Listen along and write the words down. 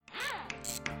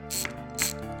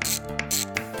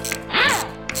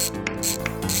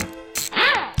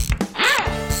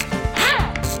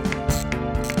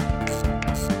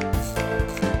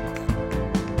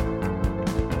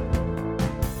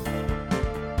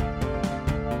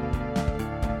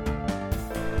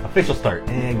Official start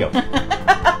and go.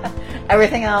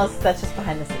 Everything else, that's just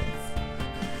behind the scenes.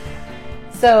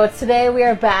 So today we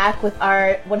are back with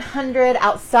our 100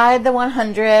 outside the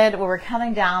 100, where we're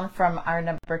counting down from our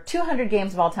number 200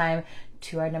 games of all time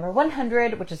to our number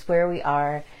 100, which is where we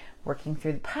are working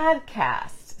through the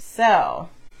podcast. So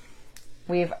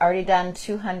we've already done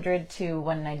 200 to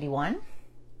 191.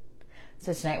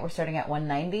 So tonight we're starting at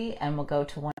 190 and we'll go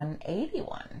to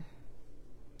 181.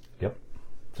 Yep.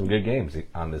 Some good games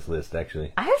on this list,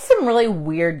 actually. I have some really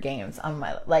weird games on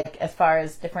my, like, as far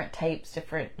as different types,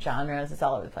 different genres. It's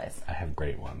all over the place. I have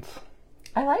great ones.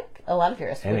 I like a lot of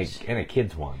yours. And a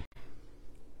kid's one.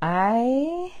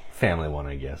 Family one,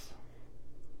 I guess.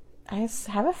 I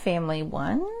have a family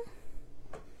one.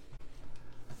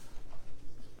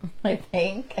 I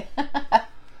think. All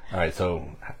right, so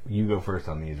you go first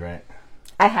on these, right?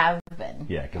 I have been.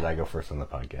 Yeah, because I go first on the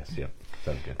podcast. Yep,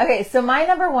 sounds good. Okay, so my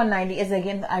number 190 is a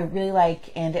game that I really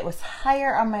like, and it was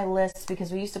higher on my list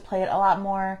because we used to play it a lot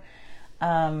more.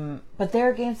 But there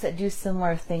are games that do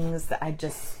similar things that I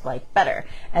just like better,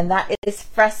 and that is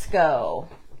Fresco.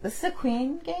 This is a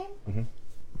Queen game? Mm-hmm.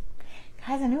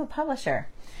 Guys, I knew a publisher.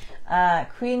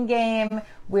 Queen game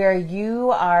where you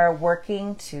are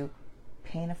working to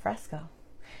paint a fresco.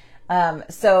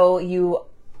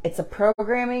 There's a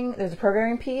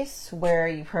programming piece where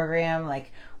you program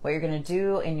like what you're going to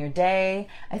do in your day.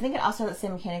 I think it also has the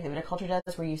same mechanic that Viticulture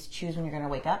does, where you choose when you're going to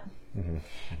wake up. Mm-hmm.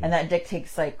 Mm-hmm. And that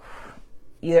dictates like,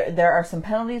 there are some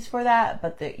penalties for that,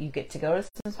 but you get to go to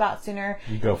some spots sooner.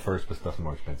 You go first, but stuff's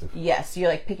more expensive. Yes, you're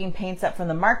like picking paints up from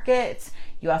the market.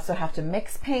 You also have to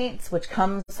mix paints, which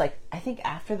comes like, I think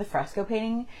after the fresco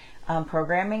painting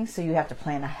programming, so you have to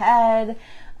plan ahead.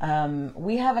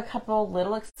 We have a couple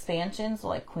little expansions,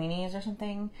 like Queenies or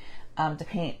something, to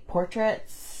paint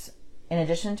portraits in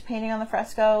addition to painting on the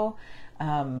fresco,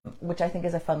 which I think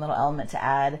is a fun little element to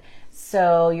add.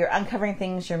 So you're uncovering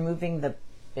things, you're moving the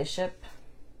bishop.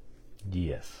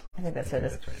 Yes. I think that's what it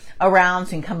is. That's right. Around,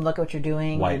 so you can come look at what you're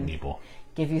doing. White meeple.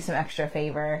 Give you some extra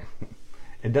favor.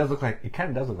 It kind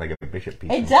of does look like a bishop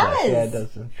piece. It does. Yeah, it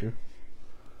does. That's true.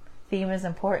 Theme is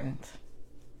important.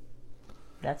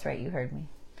 That's right, you heard me.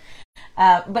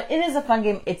 But it is a fun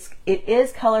game. It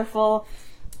is colorful.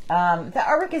 The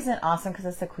artwork isn't awesome because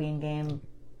it's a Queen game,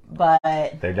 but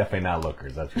they're definitely not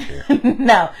lookers, that's for sure.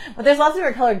 No, but there's lots of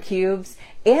different colored cubes,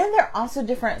 and they're also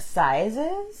different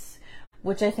sizes,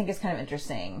 which I think is kind of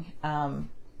interesting.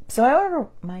 So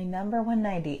my number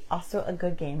 190, also a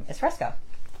good game, is Fresco.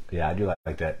 Yeah, I do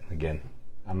like that. Again,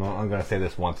 I'm going to say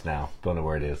this once now. Don't know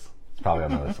where it is. It's probably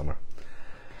on my list somewhere.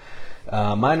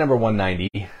 My number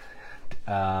 190.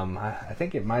 I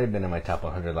think it might have been in my top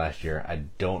 100 last year. I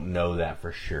don't know that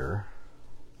for sure.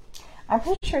 I'm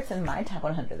pretty sure it's in my top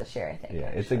 100 this year, I think. Yeah,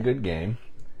 it's a good game.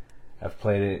 I've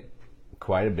played it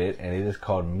quite a bit, and it is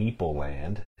called Meeple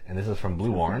Land, and this is from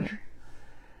Blue Orange.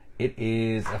 It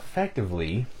is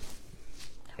effectively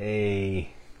a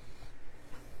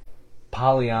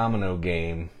polyomino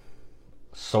game,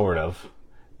 sort of,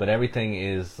 but everything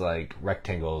is like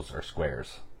rectangles or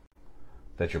squares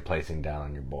that you're placing down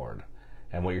on your board.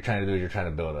 And what you're trying to do is you're trying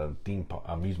to build a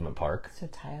amusement park. So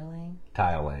tiling?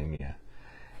 Tiling, yeah.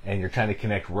 And you're trying to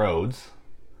connect roads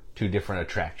to different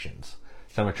attractions.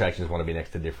 Some attractions want to be next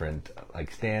to different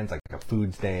like stands, like a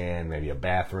food stand, maybe a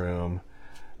bathroom.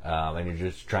 And you're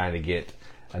just trying to get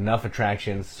enough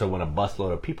attractions so when a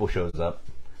busload of people shows up,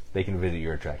 they can visit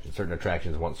your attraction. Certain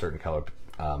attractions want certain color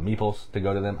meeples to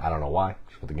go to them. I don't know why.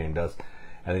 That's what the game does.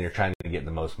 And then you're trying to get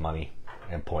the most money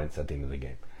and points at the end of the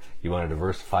game. You want to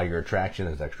diversify your attraction.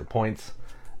 There's extra points.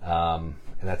 And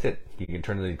that's it. You can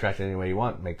turn the attraction any way you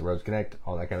want, make the roads connect,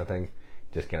 all that kind of thing.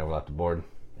 Just can't overlap the board.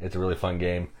 It's a really fun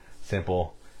game.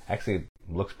 Simple. Actually, it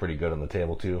looks pretty good on the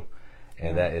table, too.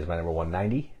 And that is my number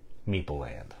 190, Meeple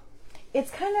Land. It's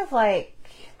kind of like,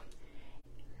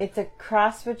 it's a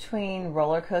cross between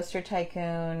Roller Coaster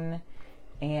Tycoon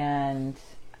and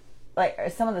like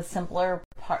some of the simpler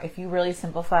part. If you really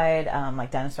simplified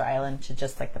like Dinosaur Island to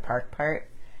just like the park part.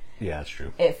 Yeah, that's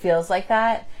true. It feels like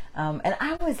that. And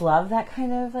I always love that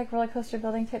kind of like roller coaster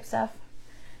building type stuff.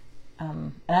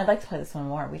 And I'd like to play this one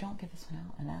more. We don't get this one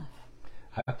out enough.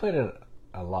 I played it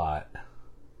a lot.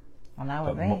 Well, not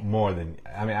with me. More than,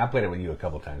 I mean, I played it with you a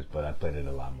couple times, but I played it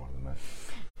a lot more than that.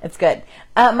 It's good.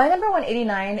 My number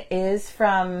 189 is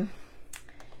from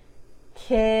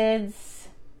Kids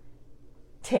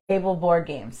Table Board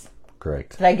Games.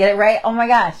 Correct. Did I get it right? Oh my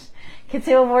gosh. Kids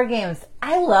Table Board Games.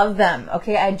 I love them.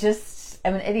 Okay, I'm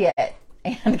an idiot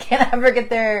and can't ever get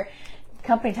their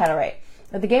company title right.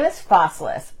 But the game is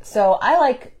Fossilis. So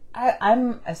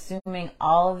I'm assuming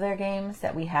all of their games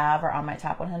that we have are on my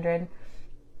top 100.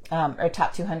 or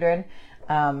top 200.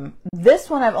 This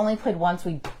one I've only played once.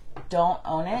 We don't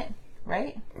own it,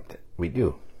 right? We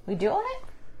do. We do own it?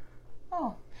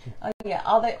 Oh yeah.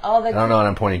 All the I don't know what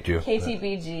I'm pointing to.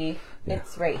 KTBG. Yeah.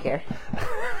 It's right here.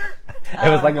 It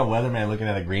was like a weatherman looking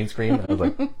at a green screen. I was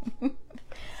like,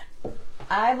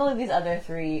 I believe these other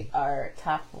three are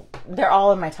top. They're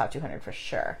all in my top 200 for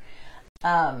sure.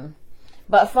 But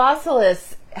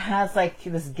Fossilis has like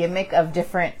this gimmick of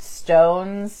different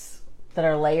stones that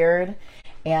are layered,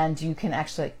 and you can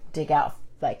actually dig out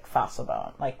like fossil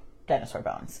bone, like dinosaur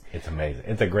bones. It's amazing.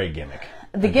 It's a great gimmick.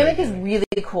 The gimmick is really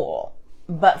cool.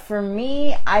 But for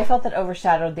me, I felt that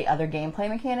overshadowed the other gameplay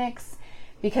mechanics,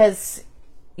 because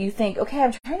you think, okay,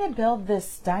 I'm trying to build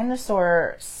this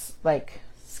dinosaur like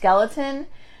skeleton,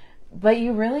 but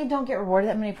you really don't get rewarded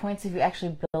that many points if you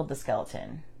actually build the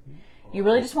skeleton. You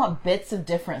really just want bits of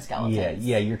different skeletons.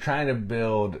 Yeah, you're trying to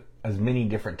build as many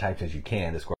different types as you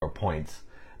can to score points,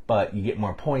 but you get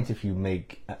more points if you've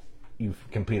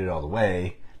completed all the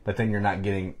way, but then you're not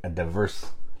getting a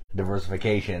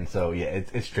diversification. So yeah,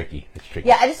 it's tricky. It's tricky.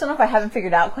 Yeah, I just don't know if I haven't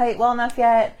figured out quite well enough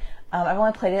yet. I've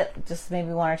only played it just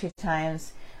maybe 1 or 2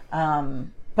 times.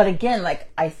 But again,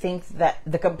 like, I think that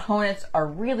the components are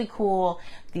really cool.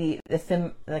 The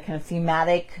kind of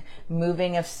thematic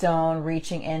moving of stone,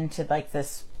 reaching into like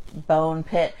this bone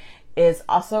pit is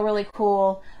also really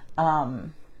cool.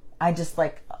 I just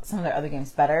like some of their other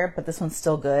games better, but this one's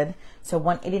still good. So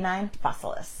 189,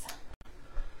 Fossilis.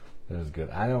 That was good.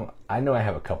 I know I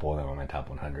have a couple of them on my top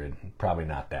 100. Probably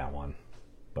not that one,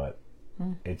 but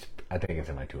I think it's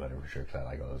in my 200 for sure because I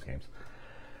like all those games.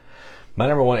 My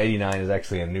number 189 is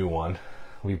actually a new one.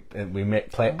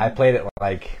 I played it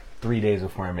like 3 days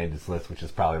before I made this list, which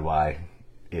is probably why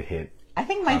it hit. I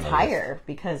think mine's higher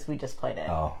because we just played it.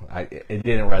 Oh, it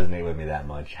didn't resonate with me that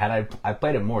much. Had I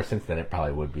played it more since then, it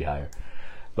probably would be higher.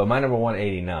 But my number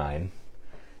 189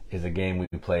 is a game we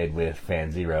played with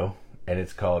Fan Zero, and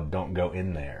it's called Don't Go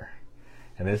In There.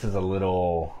 And this is a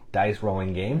little dice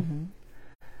rolling game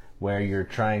where you're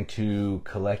trying to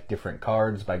collect different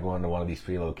cards by going to one of these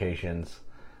 3 locations,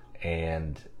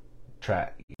 and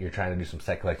you're trying to do some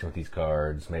set collection with these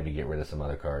cards, maybe get rid of some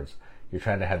other cards. You're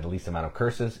trying to have the least amount of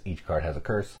curses. Each card has a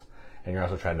curse. And you're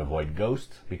also trying to avoid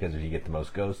ghosts, because if you get the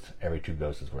most ghosts, every 2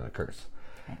 ghosts is worth a curse.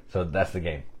 Okay. So that's the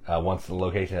game. Once the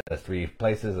location has 3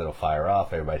 places, it'll fire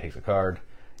off. Everybody takes a card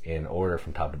in order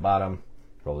from top to bottom.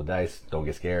 Roll the dice. Don't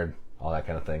get scared. All that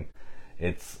kind of thing.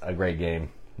 It's a great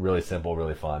game. Really simple,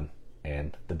 really fun.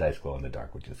 And the dice glow in the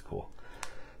dark, which is cool.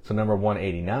 So number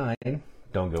 189,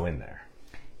 Don't Go In There.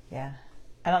 Yeah.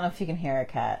 I don't know if you can hear our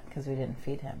cat because we didn't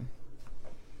feed him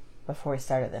before we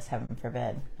started this, heaven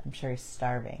forbid. I'm sure he's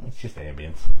starving. It's just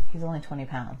ambience. He's only 20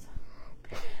 pounds.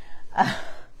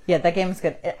 Yeah, that game is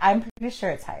good. I'm pretty sure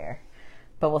it's higher,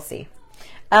 but we'll see.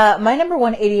 My number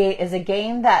 188 is a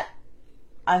game that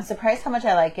I'm surprised how much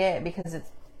I like it, because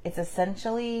it's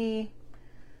essentially,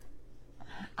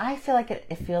 I feel like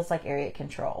it feels like Area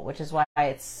Control, which is why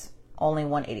it's only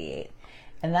 188.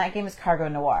 And that game is Cargo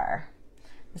Noir.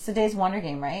 It's the Days Wonder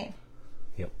game, right?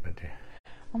 Yep, right there.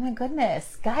 Oh my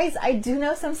goodness. Guys, I do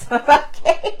know some stuff about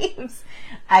games.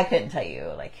 I couldn't tell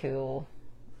you like who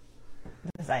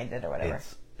designed it or whatever.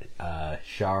 It's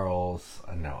Charles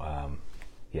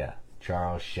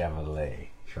Chevalier.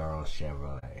 Charles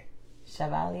Chevalier.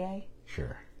 Chevalier?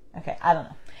 Sure. Okay, I don't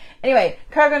know. Anyway,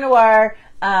 Cargo Noir,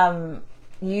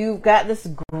 you've got this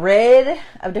grid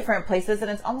of different places,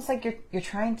 and it's almost like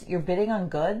you're bidding on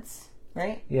goods,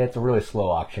 right? Yeah, it's a really slow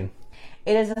auction.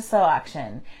 It is a slow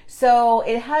auction. So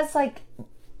it has like,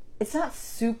 it's not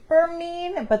super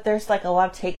mean, but there's like a lot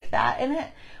of take that in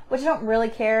it, which I don't really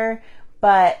care.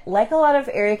 But like a lot of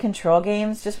Area Control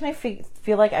games, just when I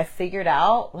feel like I figured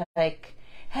out, like,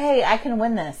 hey, I can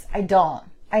win this. I don't.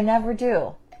 I never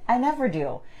do.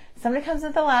 Somebody comes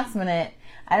at the last minute,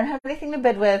 I don't have anything to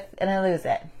bid with, and I lose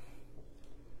it.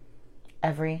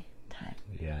 Every time.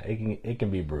 Yeah, it can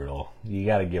be brutal. You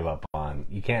got to give up on.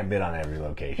 You can't bid on every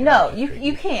location. No,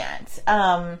 you can't.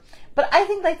 But I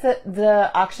think like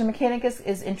the auction mechanic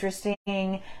is interesting.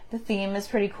 The theme is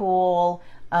pretty cool.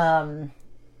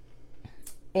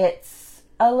 It's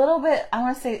a little bit, I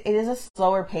want to say it is a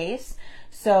slower pace.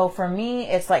 So for me,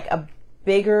 it's like a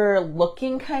bigger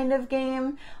looking kind of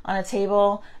game on a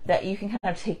table that you can kind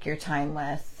of take your time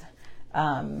with,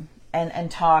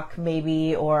 and talk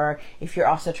maybe, or if you're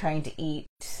also trying to eat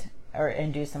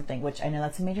and do something, which I know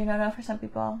that's a major no-no for some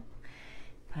people,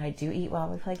 but I do eat while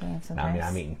we play games sometimes. I mean,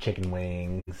 I'm eating chicken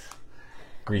wings,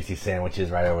 greasy sandwiches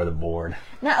right over the board.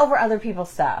 Not over other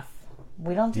people's stuff.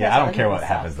 We don't do I don't care what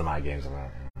happens to my games.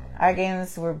 Our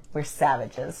games were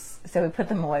savages, so we put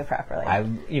them away properly.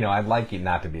 I'd like it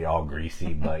not to be all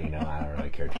greasy, but I don't really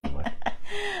care too much.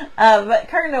 But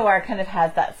Carte Noir kind of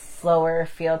has that slower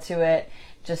feel to it,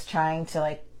 just trying to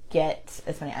like get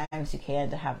as many items as you can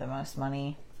to have the most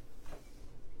money.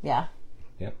 Yeah.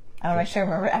 Yep. I want to make sure I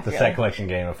remember The accurately. set collection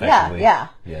game, effectively.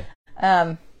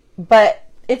 Yeah. But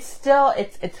it's still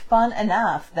it's fun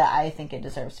enough that I think it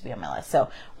deserves to be on my list. So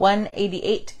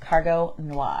 188 Cargo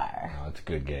Noir. Oh, it's a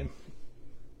good game.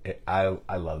 I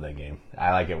love that game.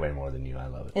 I like it way more than you. I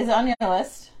love it. Is it on your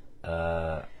list?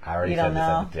 I already You said don't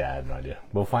know? this. I have no idea.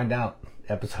 We'll find out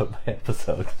episode by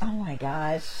episode. Oh my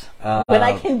gosh. When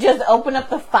I can just open up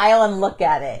the file and look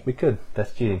at it. We could.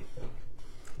 That's cheating.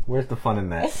 Where's the fun in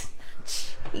that? It's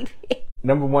cheating.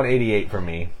 Number 188 for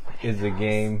me is a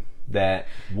game that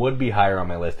would be higher on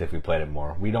my list if we played it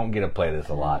more. We don't get to play this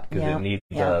a lot because it needs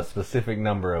a specific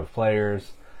number of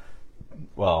players.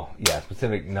 Well,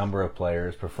 specific number of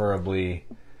players, preferably,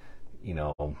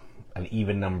 an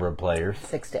even number of players.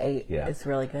 6 to 8 is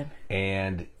really good.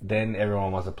 And then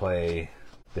everyone wants to play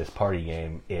this party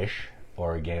game-ish,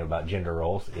 or a game about gender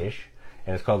roles-ish,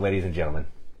 and it's called Ladies and Gentlemen.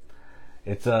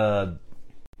 It's a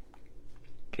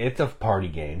party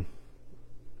game,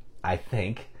 I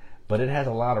think, but it has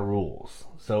a lot of rules.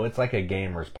 So it's like a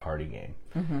gamer's party game.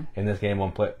 Mm-hmm. In this game,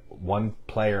 one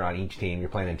player on each team, you're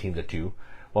playing in teams of 2,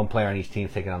 one player on each team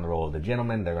is taking on the role of the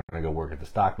gentleman. They're going to go work at the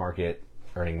stock market,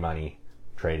 earning money,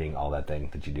 trading, all that thing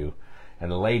that you do.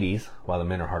 And the ladies, while the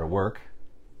men are hard at work,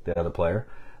 the other player,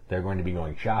 they're going to be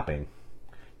going shopping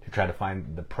to try to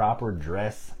find the proper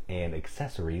dress and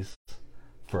accessories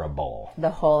for a ball. The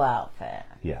whole outfit.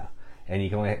 Yeah. And they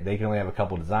can only have a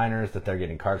couple designers that they're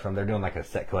getting cards from. They're doing like a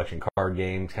set collection card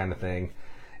game kind of thing.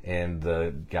 And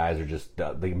the guys are just,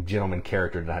 the gentleman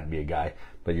character doesn't have to be a guy,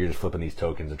 but you're just flipping these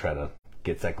tokens to try to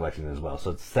get set collection as well.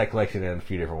 So it's set collection in a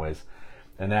few different ways.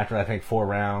 And after, I think, 4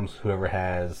 rounds, whoever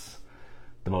has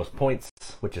the most points,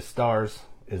 which is stars,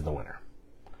 is the winner.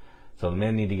 So the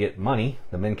men need to get money.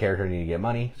 The men character need to get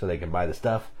money so they can buy the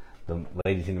stuff. The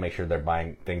ladies need to make sure they're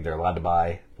buying things they're allowed to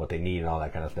buy, what they need, and all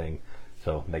that kind of thing,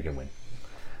 so they can win.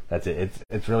 That's it.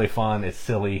 It's really fun. It's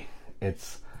silly.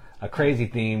 It's a crazy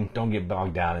theme. Don't get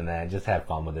bogged down in that. Just have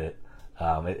fun with it.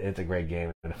 It's a great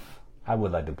game. I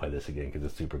would like to play this again because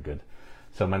it's super good.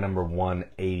 So my number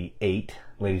 188,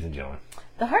 Ladies and Gentlemen.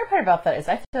 The hard part about that is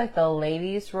I feel like the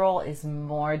ladies' role is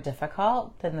more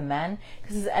difficult than the men,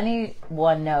 because as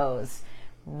anyone knows,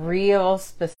 real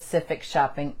specific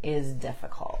shopping is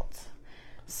difficult.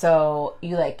 So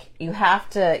you're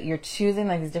choosing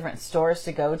like these different stores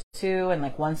to go to, and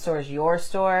like one store is your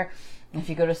store. If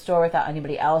you go to a store without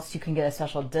anybody else, you can get a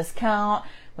special discount,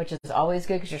 which is always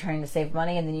good because you're trying to save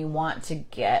money. And then you want to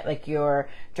get like your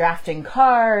drafting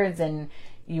cards, and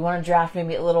you want to draft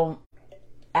maybe a little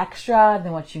extra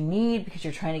than what you need because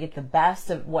you're trying to get the best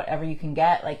of whatever you can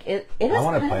get. Like it is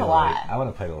kind of a lot. I want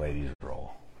to play the ladies'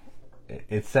 role.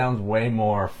 It sounds way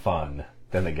more fun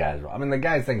than the guys' role. I mean, the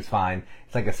guys' thing's fine.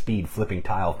 It's like a speed flipping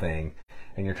tile thing,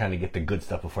 and you're trying to get the good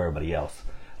stuff before everybody else.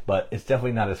 But it's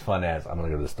definitely not as fun as I'm going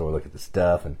to go to the store, look at the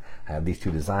stuff, and I have these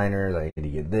 2 designers. I need to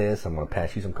get this. I'm going to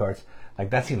pass you some cards.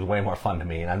 Like, that seems way more fun to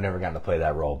me, and I've never gotten to play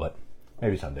that role, but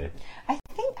maybe someday.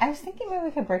 I was thinking maybe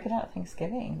we could break it out at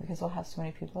Thanksgiving because we'll have so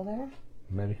many people there.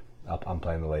 Maybe. I'm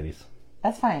playing the ladies.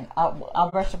 That's fine. I'll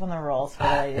brush up on the rules for the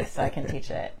ladies so I can teach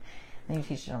it. Then you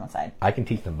teach it on one side. I can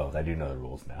teach them both. I do know the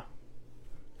rules now.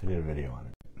 I did a video on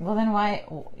it. Well, then why?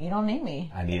 You don't need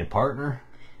me. I need a partner.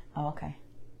 Oh, okay.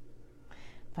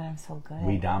 But I'm so good.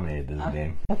 We dominated this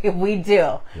game. We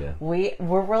do. Yeah.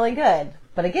 We're really good.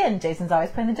 But again, Jason's always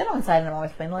playing the gentleman's side and I'm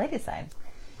always playing the ladies' side.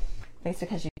 I think it's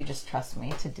because you just trust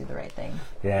me to do the right thing.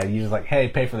 Yeah, you just like, hey,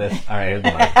 pay for this. All right, here's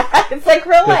the money. It's like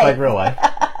real life. Just like real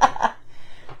life.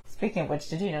 Speaking of which,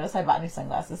 did you notice I bought new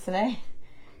sunglasses today?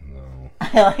 No.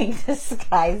 I like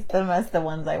disguised them as the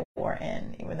ones I wore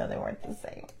in, even though they weren't the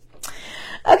same.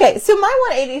 Okay, so my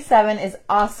 187 is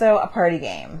also a party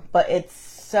game, but it's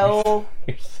so...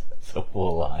 You're so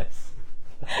full of lies.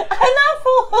 I'm not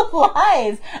full of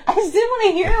lies. I just didn't want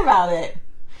to hear about it.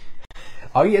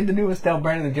 All you had to do was tell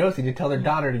Brandon and Josie to tell their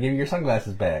daughter to give you your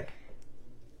sunglasses back.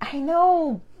 I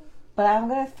know, but I'm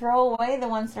going to throw away the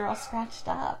ones that are all scratched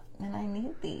up, and I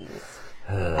need these.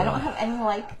 I don't have any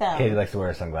like them. Katie likes to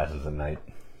wear sunglasses at night.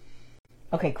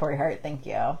 Okay, Corey Hart, thank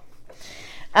you.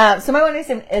 So my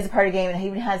 187 is a party game, and it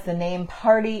even has the name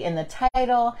Party in the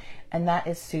title, and that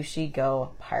is Sushi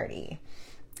Go Party.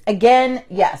 Again,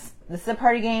 yes, this is a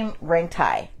party game, ranked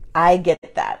high. I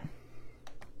get that.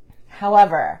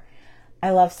 However, I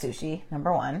love sushi,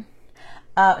 number one.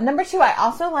 Number two, I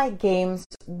also like games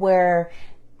where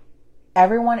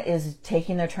everyone is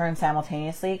taking their turn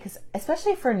simultaneously, because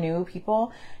especially for new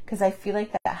people, because I feel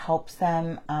like that helps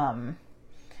them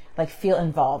like feel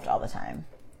involved all the time.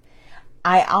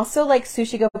 I also like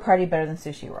Sushi Go Party better than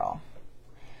Sushi Roll.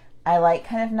 I like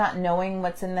kind of not knowing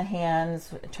what's in the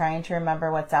hands, trying to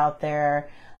remember what's out there.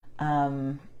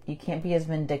 You can't be as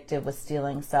vindictive with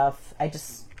stealing stuff. I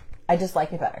just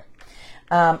like it better.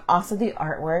 Also, the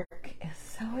artwork is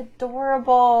so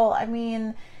adorable. I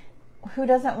mean, who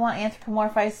doesn't want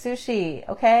anthropomorphized sushi?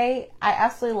 Okay, I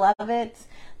absolutely love it.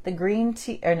 The green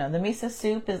tea, or no, the miso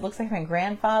soup looks like my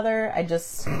grandfather. I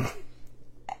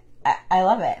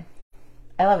love it.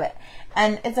 I love it,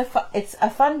 and it's a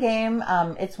fun game.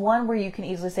 It's one where you can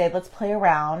easily say, let's play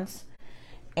around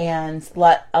and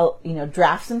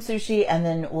draft some sushi, and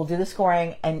then we'll do the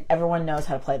scoring, and everyone knows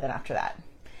how to play then after that.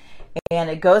 And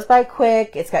it goes by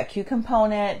quick. It's got cute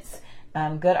components,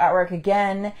 good artwork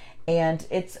again, and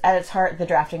it's at its heart the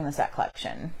drafting and the set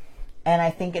collection. And I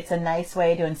think it's a nice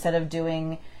way to, instead of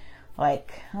doing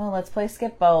like, oh, let's play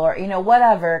Skip-Bo or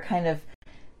whatever kind of,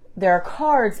 there are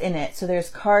cards in it, so there's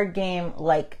card game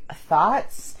like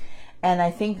thoughts. And I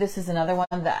think this is another one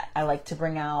that I like to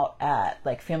bring out at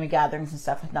like family gatherings and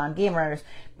stuff with non-gamers,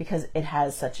 because it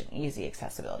has such an easy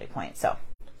accessibility point. So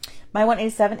my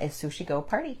 187 is Sushi Go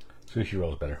Party. Sushi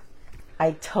Roll is better.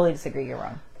 I totally disagree. You're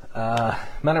wrong.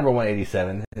 My number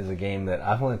 187 is a game that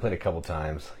I've only played a couple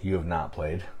times. You have not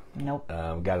played. Nope.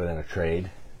 Got it in a trade,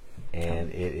 and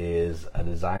it is a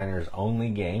designer's only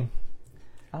game.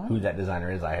 Oh. Who that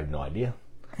designer is, I have no idea.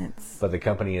 But the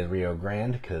company is Rio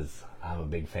Grande, because I'm a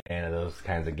big fan of those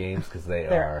kinds of games, because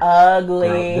they're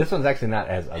ugly. This one's actually not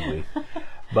as ugly,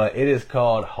 but it is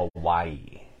called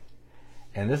Hawaii.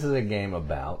 And this is a game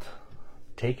about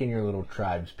taking your little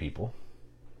tribes people,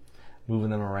 moving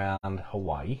them around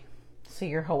Hawaii. So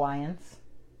you're Hawaiians?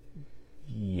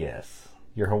 Yes,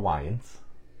 you're Hawaiians.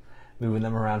 Moving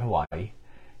them around Hawaii,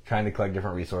 trying to collect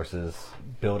different resources,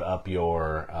 build up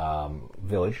your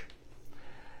village.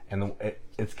 And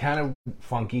it's kind of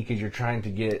funky because you're trying to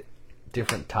get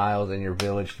different tiles in your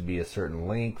village to be a certain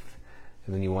length.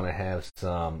 And then you want to have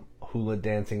some hula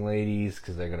dancing ladies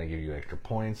because they're going to give you extra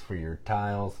points for your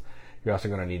tiles. You're also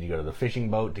going to need to go to the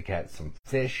fishing boat to catch some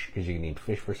fish because you need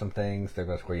fish for some things. They're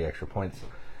going to score you extra points.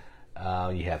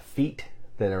 You have feet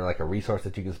that are like a resource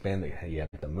that you can spend that you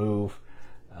have to move.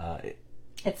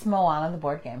 It's Moana, the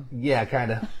board game. Yeah,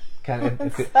 kind of.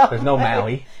 There's no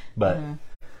Maui, but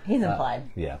he's implied.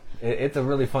 Yeah, it's a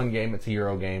really fun game. It's a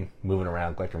Euro game, moving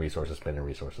around, collecting resources, spending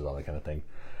resources, all that kind of thing.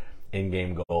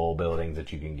 In-game goal buildings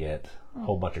that you can get, a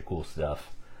whole bunch of cool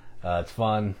stuff. It's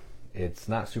fun. It's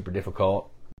not super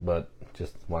difficult, but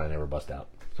just one I never bust out.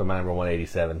 So my number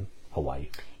 187, Hawaii.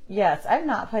 Yes, I've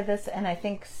not played this, and I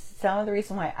think some of the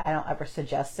reason why I don't ever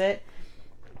suggest it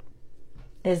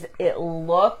is it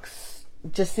looks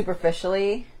just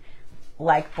superficially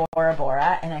like Bora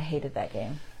Bora, and I hated that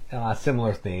game.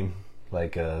 Similar theme,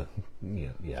 like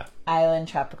Island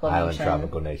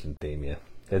Tropical Nation theme. Yeah,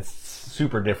 it's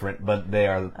super different, but they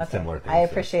are similar themes. I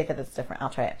appreciate that it's different. I'll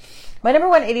try it. My number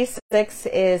 186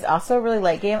 is also a really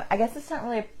light game. I guess it's not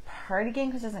really a party game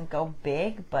because it doesn't go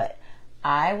big, but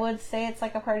I would say it's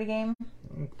like a party game.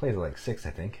 It plays like 6,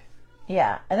 I think.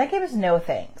 Yeah, and that game is No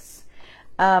Thanks.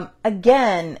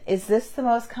 Again, is this the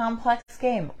most complex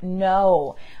game?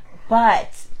 No,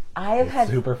 but It's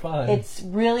super fun. It's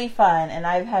really fun, and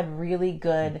I've had really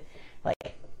good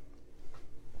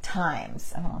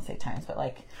times. I don't want to say times, but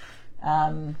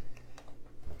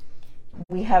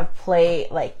we have played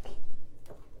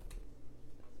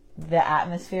the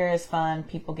atmosphere is fun.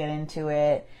 People get into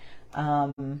it.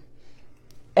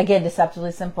 Again,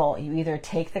 deceptively simple. You either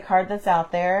take the card that's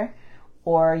out there,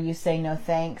 or you say no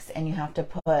thanks, and you have to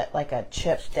put a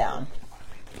chip down.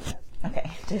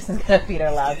 Okay, Jason's gonna feed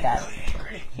our loud cat.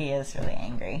 He is really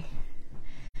angry.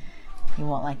 You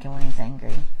won't like him when he's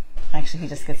angry. Actually, he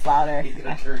just gets louder. He's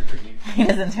gonna turn green. He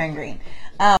doesn't turn green.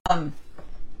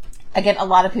 Again, a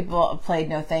lot of people have played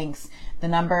No Thanks. The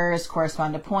numbers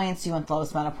correspond to points. You want the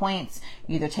lowest amount of points.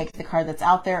 You either take the card that's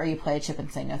out there, or you play a chip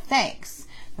and say no thanks.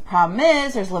 The problem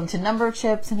is there's a limited number of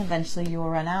chips, and eventually you will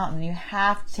run out, and you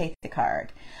have to take the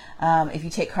card. If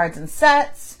you take cards in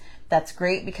sets, that's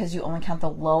great because you only count the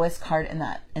lowest card in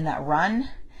that run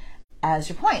as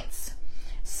your points.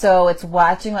 So it's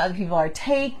watching what other people are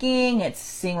taking. It's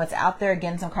seeing what's out there.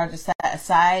 Again, some cards are set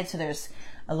aside, so there's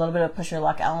a little bit of push your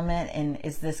luck element. And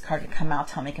is this card going to come out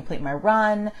to help me complete my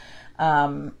run?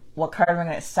 What card am I going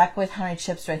to get stuck with? How many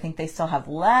chips do I think they still have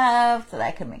left that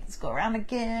I could make this go around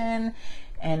again?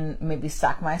 And maybe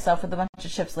stock myself with a bunch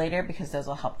of chips later because those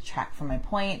will help track for my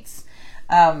points.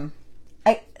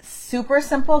 Super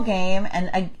simple game,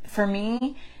 and for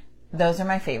me, those are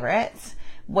my favorites.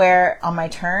 Where on my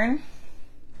turn,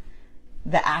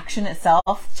 the action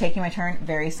itself, taking my turn,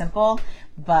 very simple,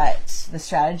 but the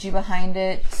strategy behind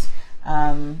it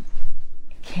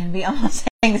can be almost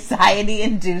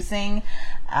anxiety-inducing.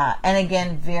 And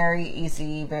again, very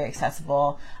easy, very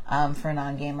accessible for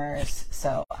non-gamers.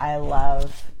 So I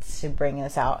love to bring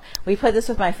this out. We played this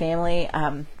with my family,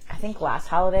 I think last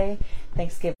holiday,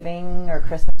 Thanksgiving or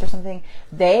Christmas or something.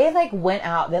 They went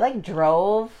out, they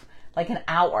drove an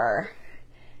hour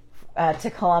to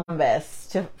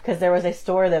Columbus because there was a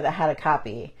store there that had a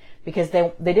copy because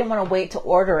they didn't want to wait to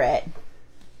order it.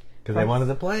 Because they wanted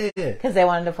to play it. Because they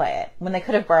wanted to play it when they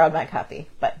could have borrowed my copy.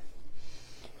 But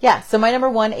yeah, so my number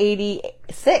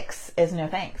 186 is No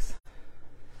Thanks.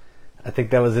 I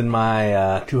think that was in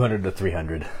my 200 to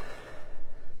 300.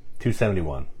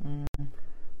 271.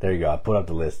 There you go. I put up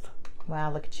the list.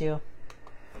 Wow, look at you.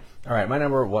 All right, my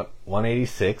number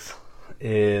 186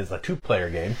 is a 2-player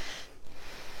game.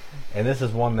 And this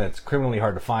is one that's criminally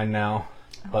hard to find now.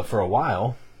 But for a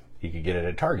while, you could get it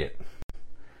at Target.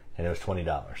 And it was $20.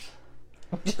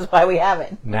 Which is why we have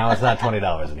it. Now it's not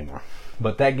 $20 anymore.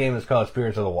 But that game is called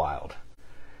Spirits of the Wild.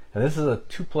 And this is a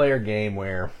 2-player game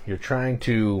where you're trying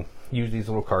to use these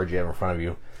little cards you have in front of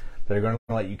you that are going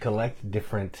to let you collect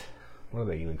different, what are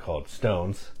they even called?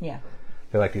 Stones. Yeah.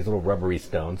 They're like these little rubbery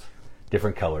stones,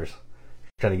 different colors.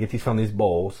 Trying to get these from these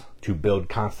bowls to build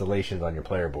constellations on your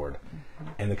player board.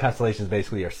 And the constellations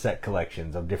basically are set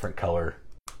collections of different color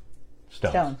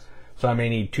stones. So I may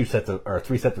need 3 sets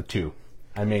of 2.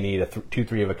 I may need 2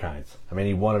 3 of a kinds. I may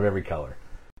need 1 of every color.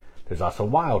 There's also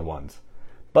wild ones.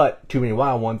 But too many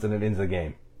wild ones and it ends the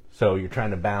game. So you're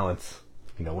trying to balance,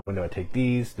 when do I take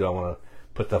these? Do I want to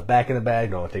put stuff back in the bag?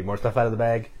 Do I want to take more stuff out of the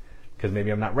bag? Because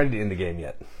maybe I'm not ready to end the game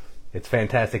yet. It's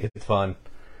fantastic. It's fun.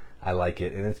 I like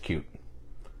it. And it's cute.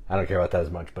 I don't care about that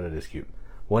as much, but it is cute.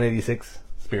 186,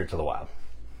 Spirits of the Wild.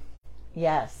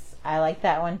 Yes, I like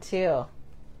that one too.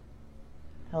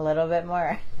 A little bit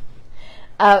more.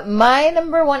 My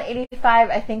number 185,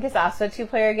 I think, is also a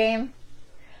 2-player game.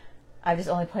 I've just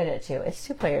only played it at 2. It's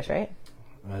 2 players, right?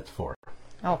 That's 4.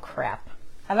 Oh, crap.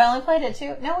 Have I only played it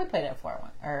 2? No, we played it at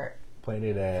 4. Or played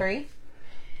it at 3?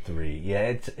 3.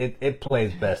 Yeah, it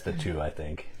plays best at 2, I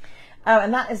think.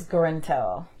 And that is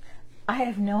Grinto. I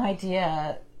have no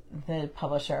idea the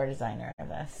publisher or designer of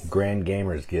this. Grand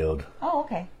Gamers Guild. Oh,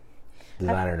 okay.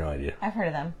 Designer, no idea. I've heard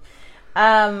of them.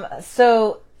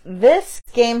 So this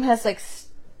game has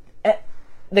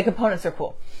the components are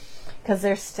cool because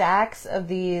there's stacks of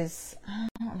these. I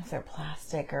don't know if they're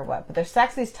plastic or what, but there's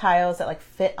stacks of these tiles that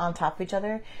fit on top of each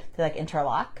other. They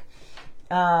interlock,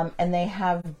 and they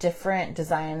have different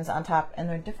designs on top, and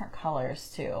they're different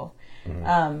colors too,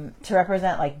 to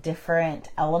represent different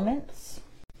elements.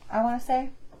 I want to say.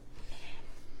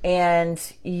 And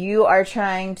you are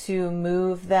trying to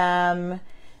move them,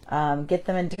 get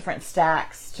them in different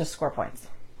stacks to score points.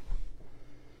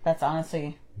 That's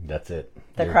honestly... That's it.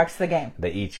 The crux of the game.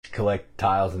 They each collect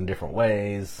tiles in different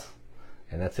ways,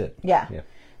 and that's it. Yeah.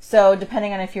 So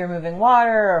depending on if you're moving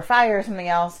water or fire or something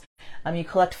else, you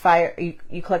collect fire.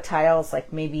 You collect tiles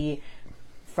maybe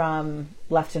from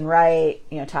left and right,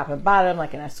 top and bottom,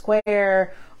 in a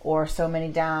square, or so many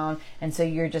down. And so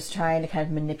you're just trying to kind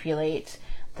of manipulate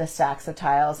the stacks of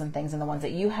tiles and things and the ones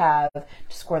that you have to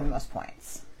score the most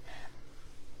points.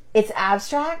 It's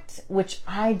abstract, which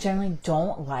I generally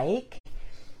don't like.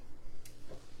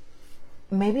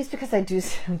 Maybe it's because I've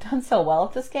done so well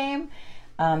at this game,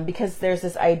 because there's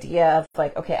this idea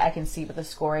of okay, I can see what the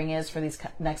scoring is for these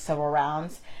next several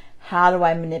rounds. How do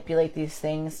I manipulate these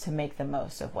things to make the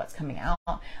most of what's coming out?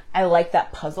 I like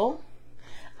that puzzle.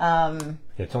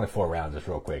 It's only 4 rounds. It's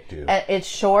real quick, too. It's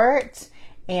short,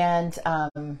 and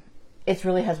it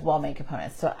really has well-made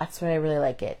components. So that's why I really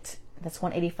like it. That's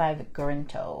 185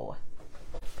 Grinto.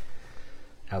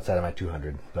 Outside of my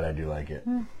 200, but I do like it.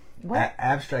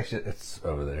 Abstracts, it's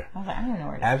over there. I was I don't know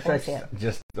where it is. Abstracts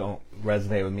just don't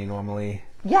resonate with me normally.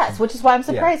 Yes, which is why I'm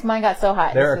surprised mine got so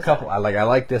high. There are a couple. I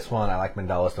like this one. I like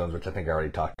Mandala Stones, which I think I already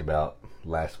talked about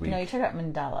last week. No, you talked about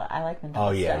Mandala. I like Mandala.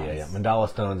 Oh yeah, Stones. yeah. Mandala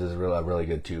Stones is really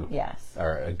good too. Yes,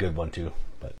 or a good one too.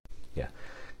 But yeah,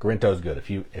 Grinto's good. If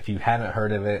you haven't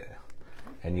heard of it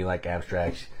and you like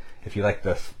abstracts, if you like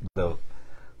the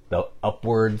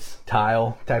upwards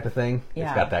tile type of thing,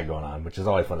 it's got that going on, which is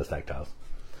always fun to stack tiles.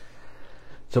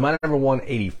 So my number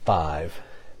 185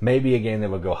 may be a game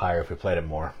that would go higher if we played it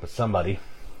more, but somebody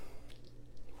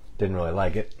didn't really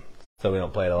like it, so we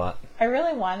don't play it a lot. I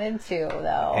really wanted to,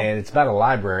 though. And it's about a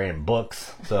library and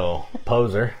books, so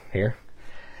poser here.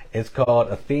 It's called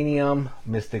Athenium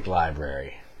Mystic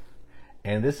Library.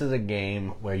 And this is a game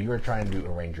where you are trying to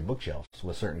arrange your bookshelves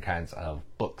with certain kinds of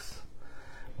books.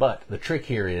 But the trick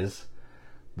here is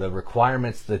the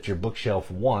requirements that your bookshelf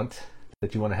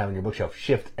that you want to have in your bookshelf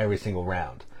shift every single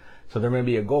round. So there may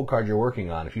be a gold card you're working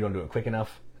on. If you don't do it quick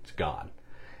enough, it's gone.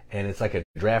 And it's like a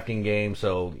drafting game,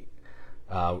 so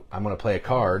I'm going to play a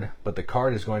card, but the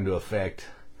card is going to affect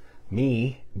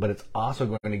me, but it's also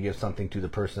going to give something to the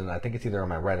person. I think it's either on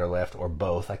my right or left or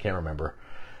both. I can't remember.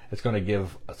 It's going to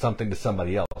give something to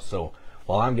somebody else. So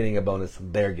while I'm getting a bonus,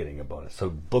 they're getting a bonus. So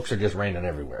books are just raining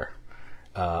everywhere.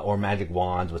 Or magic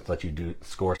wands, which let you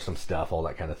score some stuff, all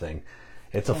that kind of thing.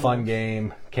 It's a fun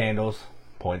game. Candles,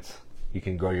 points. You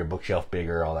can grow your bookshelf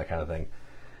bigger, all that kind of thing.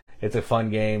 It's a fun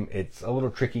game. It's a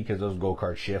little tricky because those gold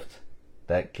cards shift.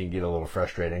 That can get a little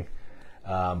frustrating.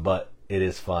 But it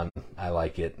is fun. I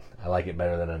like it. I like it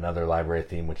better than another library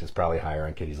theme, which is probably higher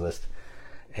on Kitty's list.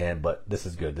 But this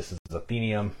is good. This is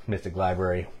Athenium Mystic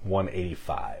Library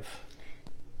 185.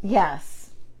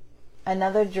 Yes.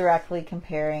 Another game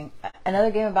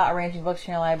about arranging books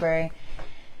in your library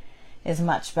is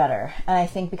much better. And I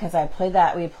think because we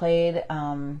played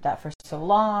that for so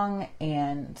long,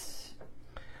 and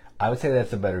I would say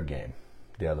that's a better game.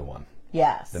 The other one.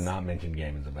 Yes. The not mentioned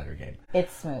game is a better game.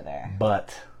 It's smoother.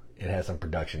 But it has some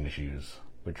production issues,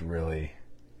 which really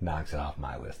knocks it off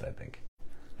my list, I think.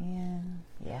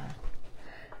 Yeah.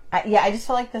 I just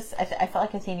felt like this. I felt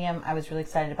like Athenium. I was really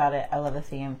excited about it. I love the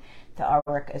theme. The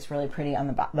artwork is really pretty. On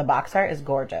the box art is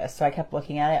gorgeous. So I kept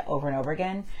looking at it over and over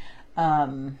again.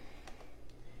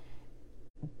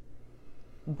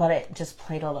 But it just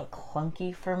played a little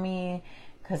clunky for me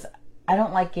because I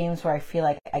don't like games where I feel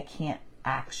like I can't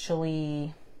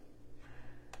actually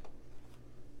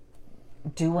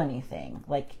do anything.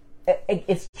 Like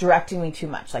it's directing me too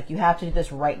much. Like you have to do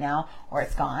this right now or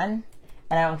it's gone,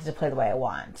 and I don't get to play the way I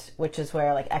want. Which is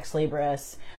where like Ex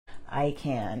Libris, I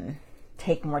can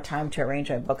take more time to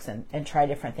arrange my books and try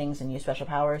different things and use special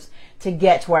powers to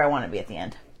get to where I want to be at the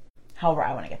end. However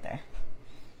I want to get there.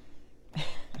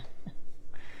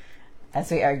 As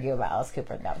we argue about Alice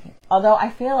Cooper and the Goblin King. Although I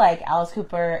feel like Alice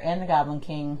Cooper and the Goblin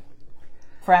King,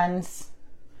 friends.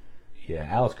 Yeah,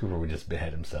 Alice Cooper would just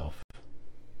behead himself.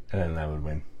 And then I would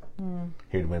win.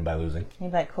 He'd win by losing. He'd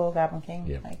be like, cool, Goblin King.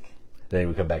 Yeah. Then he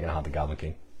would come back and haunt the Goblin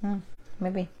King.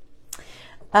 Maybe.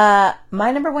 My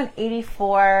number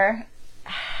 184.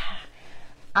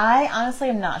 I honestly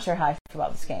am not sure how I feel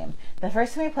about this game. The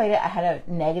first time I played it, I had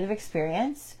a negative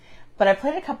experience. But I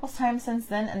played it a couple times since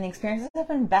then, and the experiences have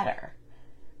been better.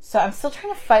 So I'm still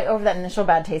trying to fight over that initial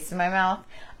bad taste in my mouth.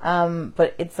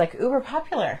 But it's like uber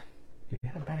popular. You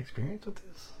had a bad experience with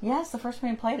this? Yes, the first time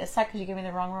you played it sucked because you gave me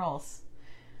the wrong rules.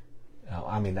 Oh,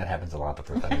 I mean, that happens a lot the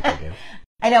first time you play a game.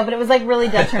 I know, but it was like really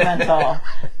detrimental.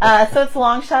 So it's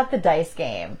Long Shot the Dice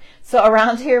game. So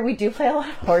around here, we do play a lot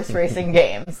of horse racing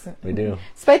games. We do.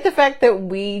 Despite the fact that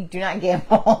we do not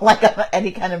gamble like on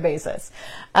any kind of basis.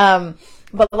 But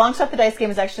the Long Shot the Dice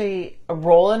game is actually a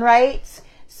roll and write.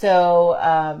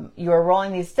 So you are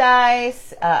rolling these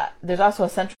dice. There's also a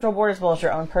central board as well as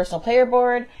your own personal player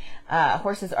board.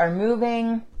 Horses are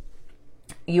moving.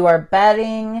 You are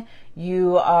betting.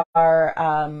 You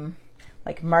are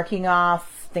like marking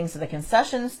off things at the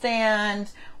concession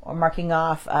stand or marking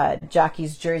off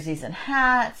jockeys' jerseys and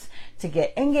hats to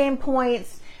get in-game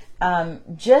points.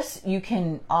 You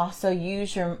can also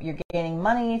use you're gaining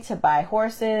money to buy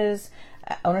horses,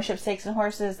 ownership stakes in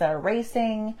horses that are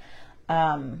racing.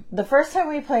 The first time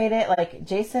we played it, like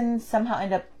Jason somehow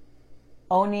ended up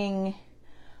owning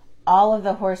all of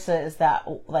the horses that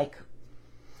like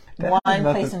won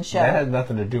place and show. That has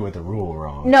nothing to do with the rule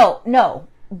wrong. No.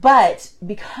 But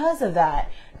because of that,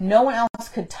 no one else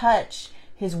could touch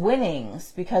his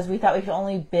winnings because we thought we could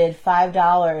only bid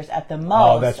 $5 at the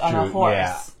most on a horse.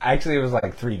 Yeah. Actually, it was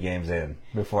like 3 games in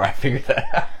before I figured that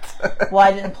out. Well,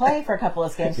 I didn't play for a couple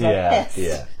of games, so I missed.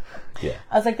 Yeah.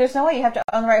 I was like, there's no way you have to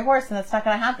own the right horse, and that's not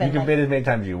going to happen. You can bid as many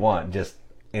times as you want, just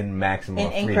in maximum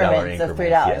of $3 increments. Of $3.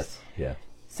 Yes. Yeah.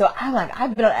 So I'm like, I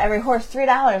bid on every horse $3.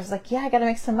 I was like, yeah, I got to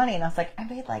make some money. And I was like, I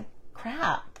made like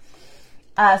crap.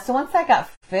 So once that got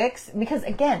fixed, because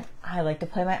again, I like to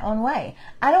play my own way.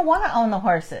 I don't want to own the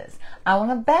horses. I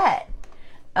want to bet.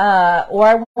 Or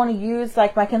I want to use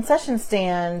like my concession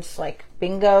stand, like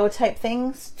bingo type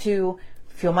things to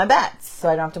fuel my bets. So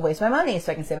I don't have to waste my money,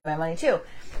 so I can save my money too.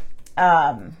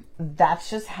 That's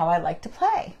just how I like to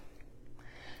play.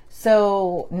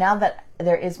 So now that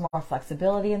there is more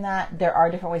flexibility in that, there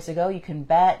are different ways to go. You can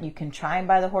bet, you can try and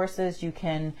buy the horses, you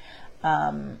can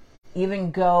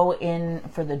even go in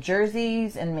for the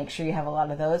jerseys and make sure you have a lot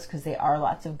of those because they are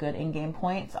lots of good in-game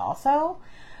points also.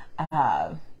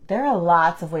 there are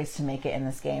lots of ways to make it in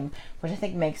this game, which I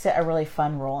think makes it a really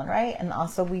fun roll and write. And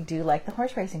also, we do like the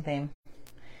horse racing theme.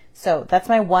 So that's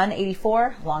my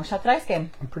 184 Long Shot the Dice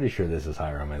game. I'm pretty sure this is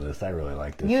higher on my list. I really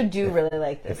like this. You do really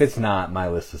like this. If it's not, my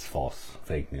list is false,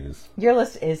 fake news. Your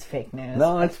list is fake news.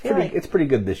 No, it's pretty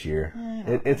good this year.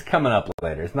 It's coming up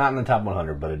later. It's not in the top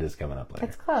 100, but it is coming up later.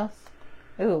 It's close.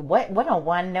 Ooh, what a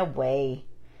one? No way.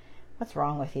 What's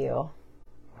wrong with you?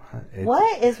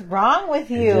 What is wrong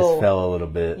with you? It just fell a little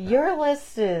bit. Your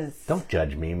list is... Don't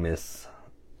judge me, Miss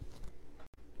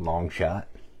Long Shot.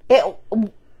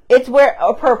 It's where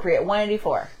appropriate,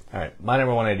 184. All right, my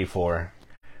number 184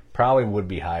 probably would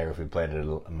be higher if we played it a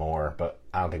little more, but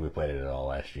I don't think we played it at all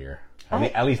last year.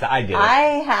 At least I did. I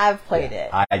have played it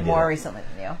I did more recently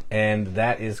than you. And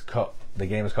that is the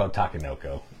game is called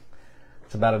Takenoko.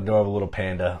 It's about an adorable little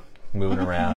panda moving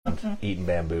around, eating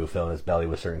bamboo, filling his belly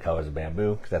with certain colors of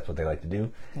bamboo, because that's what they like to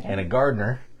do. Okay. And a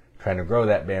gardener trying to grow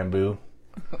that bamboo.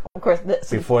 Of course,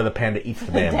 before the panda eats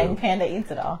the bamboo. The dang panda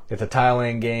eats it all. It's a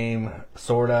tile-laying game,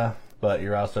 sorta, but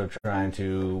you're also trying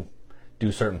to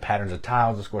do certain patterns of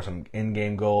tiles to score some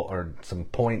in-game goal or some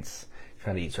points.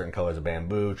 Trying to eat certain colors of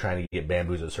bamboo, trying to get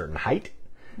bamboos at a certain height,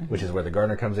 which is where the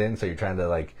gardener comes in. So you're trying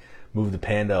to move the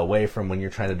panda away from when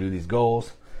you're trying to do these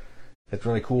goals. It's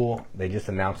really cool. They just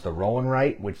announced the roll and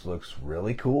write, which looks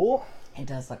really cool. It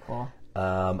does look cool.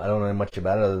 I don't know much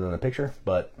about it other than the picture,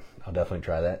 but I'll definitely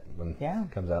try that when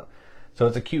it comes out. So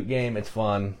it's a cute game. It's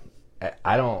fun.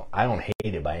 I don't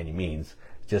hate it by any means.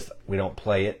 It's just we don't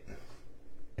play it.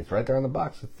 It's right there on the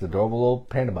box. It's the adorable little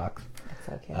panda box. That's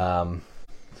so cute.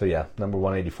 So yeah, number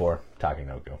 184,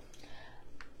 Takenoko.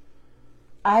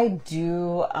 I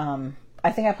do.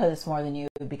 I think I play this more than you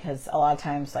because a lot of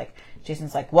times,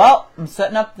 Jason's like, "Well, I'm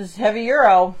setting up this heavy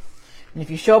euro, and if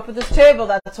you show up at this table,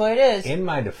 that's what it is." In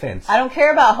my defense, I don't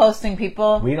care about hosting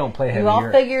people. We don't play heavy. You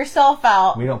all figure yourself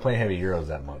out. We don't play heavy euros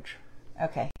that much.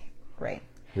 Okay, great.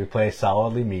 We play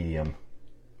solidly medium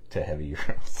to heavy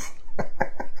euros.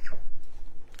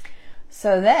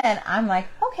 So then I'm like,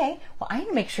 okay, well, I need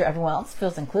to make sure everyone else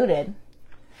feels included.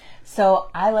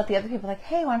 So I let the other people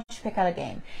hey, why don't you pick out a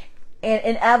game? And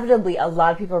inevitably, a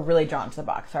lot of people are really drawn to the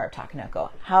box art of Takenoko.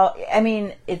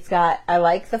 I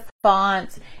like the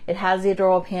font. It has the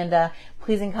adorable panda,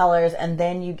 pleasing colors, and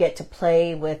then you get to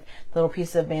play with the little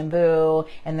piece of bamboo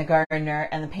and the gardener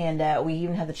and the panda. We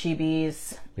even have the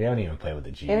chibis. We haven't even played with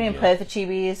the chibis. We haven't even played with the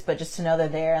chibis, but just to know they're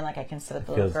there and I can set up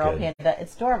the little girl panda.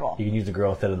 It's adorable. You can use the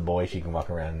girl instead of the boy. She can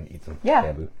walk around and eat some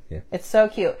bamboo. Yeah, it's so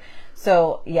cute.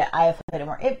 So yeah, I have played it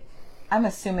more. I'm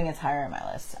assuming it's higher on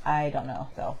my list. I don't know,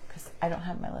 though, because I don't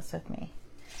have my list with me.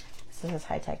 This is as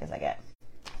high-tech as I get.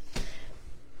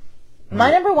 My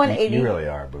number 180... You really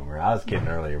are a boomer. I was kidding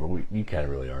earlier, but you kind of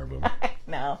really are a boomer. I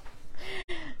know.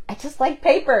 I just like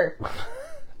paper.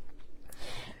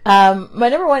 My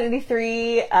number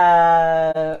 183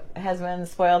 has been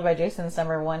spoiled by Jason's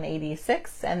number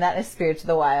 186, and that is Spirits of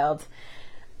the Wild.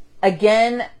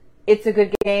 Again, it's a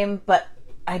good game, but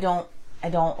I don't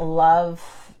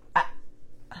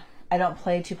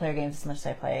play two-player games as much as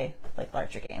I play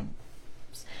larger games.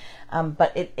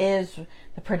 But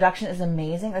the production is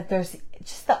amazing. There's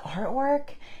just the artwork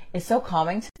is so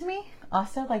calming to me.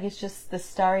 Also, it's just the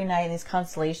starry night and these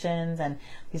constellations and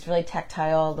these really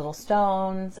tactile little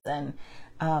stones. And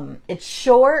it's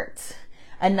short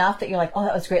enough that you're like, oh,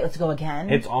 that was great. Let's go again.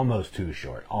 It's almost too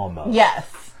short. Almost.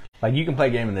 Yes. You can play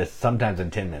a game in this sometimes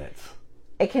in 10 minutes.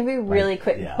 It can be really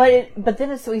quick, yeah. but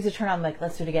then it's so easy to turn on.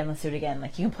 Let's do it again. Let's do it again.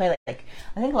 You can play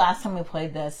I think last time we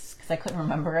played this because I couldn't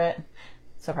remember it.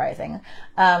 Surprising.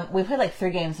 We played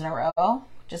 3 games in a row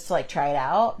just to try it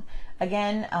out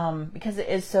again because it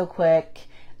is so quick,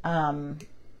 and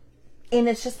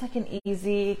it's just an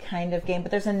easy kind of game. But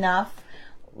there's enough.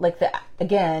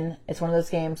 It's one of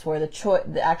those games where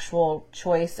the actual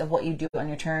choice of what you do on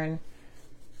your turn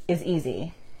is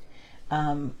easy.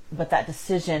 But that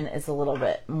decision is a little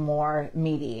bit more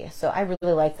meaty. So I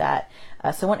really like that.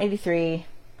 So 183,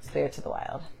 Spirits of the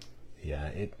Wild. Yeah,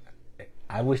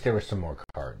 I wish there were some more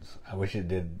cards. I wish it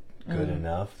did good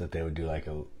enough that they would do a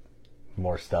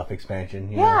more stuff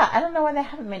expansion. You know? I don't know why they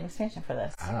haven't made an expansion for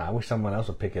this. I don't know. I wish someone else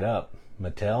would pick it up.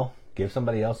 Mattel, give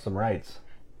somebody else some rights.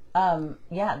 Yeah,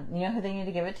 you know who they need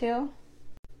to give it to?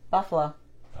 Buffalo.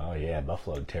 Oh yeah,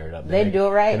 Buffalo would tear it up. They'd do it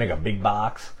right. They make a big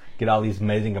box. Get all these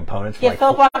amazing components. Get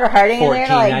Philip Walker Harding in there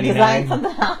to design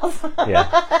something else.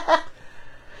 Yeah,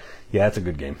 that's a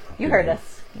good game. You heard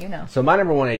us. You know. So my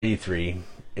number 183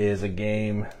 is a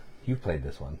game. You played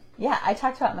this one. Yeah, I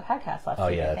talked about it in the podcast last week. Oh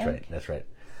yeah, that's right.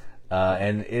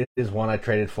 And it is one I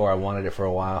traded for. I wanted it for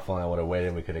a while. If only I would have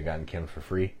waited, we could have gotten Kim's for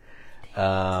free.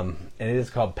 And it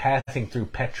is called Passing Through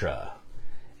Petra.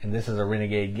 And this is a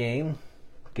Renegade game.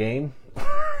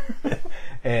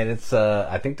 And it's,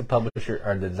 I think the publisher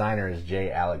or the designer is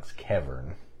J. Alex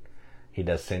Kevern. He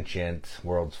does Sentient,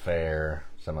 World's Fair,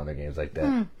 some other games like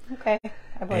that. Okay.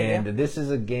 I believe And you. this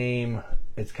is a game,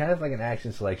 it's kind of like an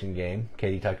action selection game.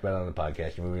 Katie talked about it on the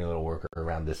podcast. You're moving a little worker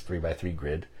around this 3x3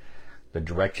 grid. The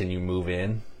direction you move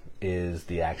in is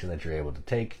the action that you're able to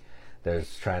take.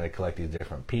 There's trying to collect these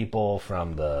different people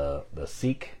from the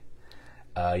Seek.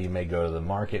 You may go to the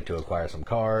market to acquire some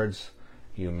cards.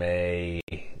 You may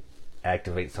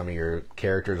activate some of your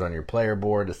characters on your player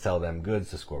board to sell them goods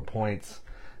to score points,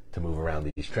 to move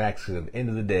around these tracks. Because at the end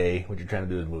of the day, what you're trying to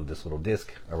do is move this little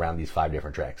disc around these 5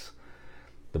 different tracks.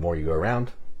 The more you go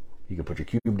around, you can put your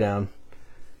cube down.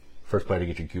 First player to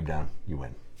get your cube down, you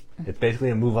win. It's basically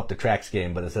a move up the tracks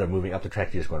game, but instead of moving up the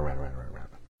tracks, you're just going around.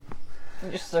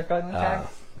 You're just circling the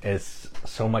tracks. It's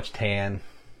so much tan.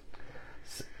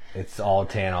 It's all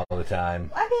tan all the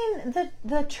time. I mean,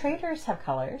 the traders have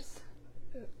colors.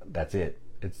 That's it.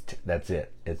 That's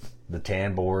it. It's the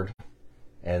tan board,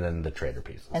 and then the trader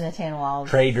pieces. And the tan walls.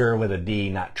 Trader with a D,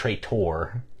 not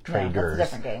traitor. Traders. No,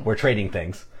 that's a different game. We're trading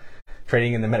things.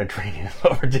 Trading in the Mediterranean is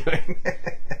what we're doing.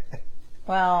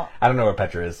 Well, I don't know where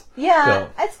Petra is. yeah, So,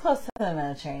 it's close to the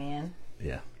Mediterranean.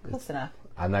 yeah. Close enough.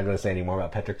 I'm not going to say any more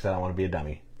about Petra because I don't want to be a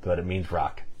dummy, but it means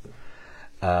rock.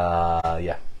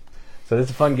 Yeah. So this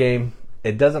is a fun game.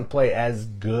 It doesn't play as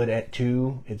good at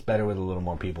 2. It's better with a little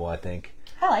more people, I think.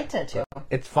 I liked it too.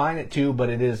 It's fine at 2, but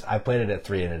it is. I played it at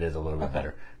 3, and it is a little bit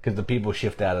better because the people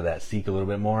shift out of that Seek a little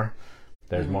bit more.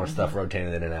 There's more stuff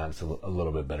rotating in and out. It's a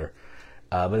little bit better,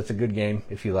 but it's a good game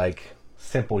if you like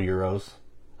simple Euros,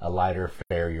 a lighter,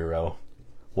 fair Euro.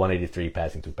 183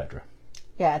 passing through Petra.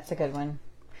 Yeah, it's a good one.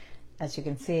 As you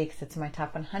can see, because it's in my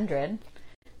top 100.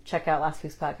 Check out last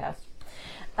week's podcast.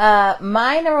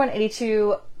 My number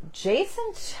 182,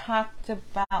 Jason talked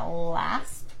about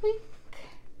last week.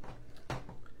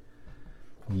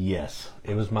 Yes,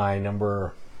 it was my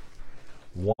number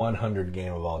 100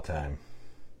 game of all time.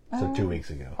 So 2 weeks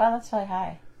ago, Wow, that's really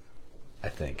high. I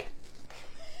think.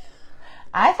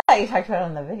 I thought you talked about it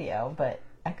on the video, but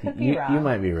I could be wrong. You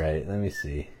might be right. Let me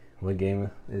see. What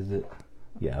game is it?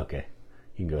 Yeah, okay.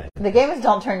 You can go ahead. The game is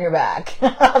Don't Turn Your Back.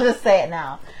 I'll just say it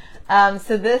now.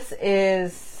 So this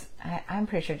is, I'm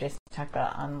pretty sure Jason talked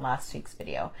about it on last week's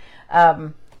video. I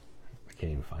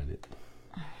can't even find it.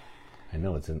 I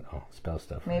know it's in, spell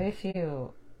stuff. Maybe if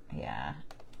you, yeah.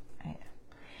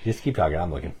 Just keep talking.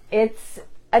 I'm looking. It's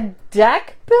a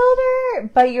deck builder,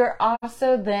 but you're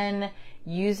also then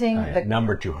using the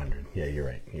number 200. Yeah, you're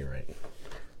right.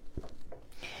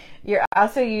 You're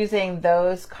also using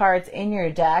those cards in your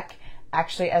deck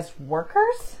actually as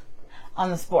workers on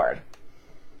this board.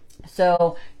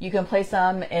 So you can place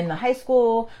them in the high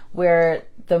school where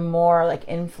the more like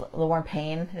the more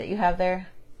pain that you have there.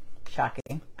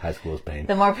 Shocking. High school is pain.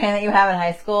 The more pain that you have in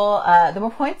high school, the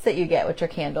more points that you get, which are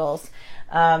candles.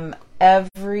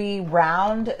 Every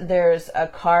round, there's a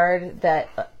card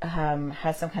that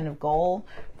has some kind of goal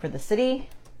for the city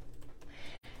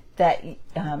that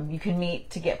you can meet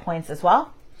to get points as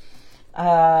well.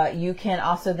 You can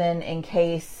also then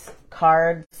encase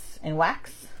cards in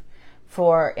wax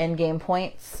for in-game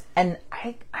points. And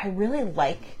I really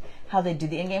like how they do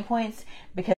the in-game points,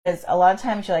 because a lot of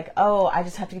times you're like, oh, I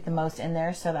just have to get the most in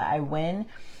there so that I win.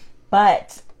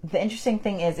 But the interesting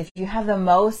thing is, if you have the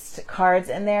most cards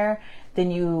in there, then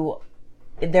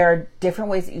there are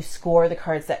different ways that you score the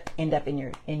cards that end up in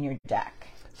your deck.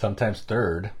 Sometimes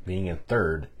being in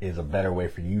third is a better way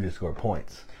for you to score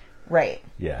points. Right.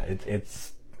 Yeah,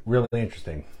 it's really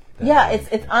interesting. Yeah,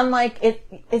 it's unlike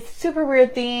it's super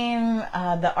weird theme.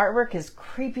 The artwork is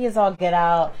creepy as all get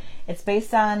out. It's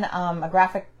based on a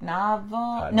graphic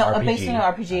novel. Based on an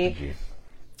RPG.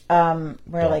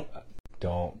 Where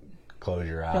don't close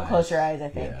your eyes. Don't close your eyes, I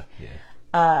think.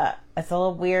 Yeah. It's a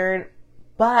little weird,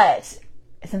 but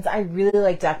since I really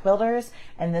like deck builders,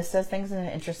 and this does things in an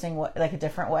interesting way, like a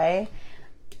different way,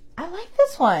 I like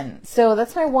this one. So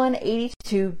that's my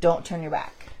 182. Don't Turn Your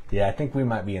Back. Yeah, I think we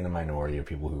might be in the minority of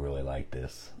people who really like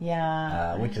this.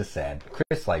 Yeah. Which is sad.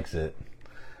 Chris likes it.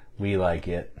 We like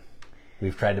it.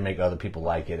 We've tried to make other people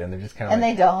like it, and they're just kind of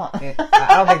they don't.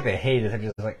 I don't think they hate it. They're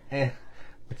just like,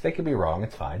 which they could be wrong.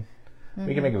 It's fine. Mm-hmm.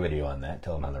 We can make a video on that.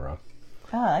 Tell them how they're wrong.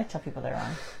 Oh, I like to tell people they're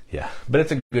wrong. Yeah, but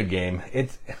it's a good game.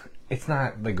 It's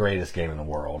not the greatest game in the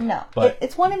world. No, but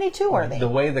it's 182 worthy. The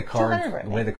way the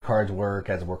cards work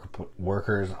as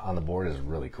workers on the board is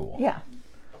really cool. Yeah.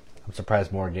 I'm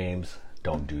surprised more games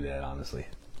don't do that, honestly.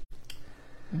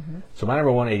 Mm-hmm. So my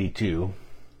number 182,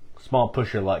 small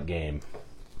push your luck game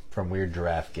from Weird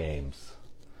Giraffe Games,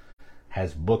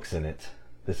 has books in it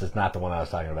This is not the one I was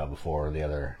talking about before, the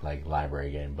other like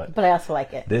library game, but I also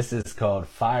like it. this is called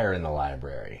Fire in the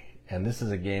Library, and this is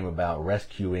a game about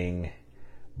rescuing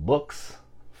books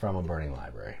from a burning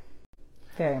library.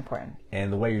 Very important.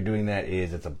 And the way you're doing that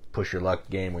is it's a push your luck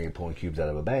game where you're pulling cubes out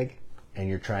of a bag, and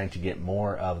you're trying to get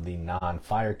more of the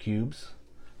non-fire cubes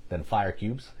than fire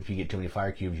cubes. If you get too many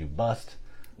fire cubes, you bust.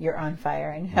 You're on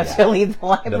fire and you have to leave the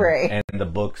library. And the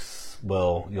books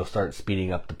you'll start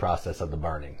speeding up the process of the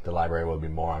burning. The library will be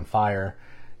more on fire,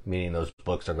 meaning those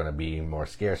books are going to be more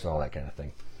scarce and all that kind of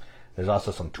thing. There's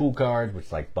also some tool cards, which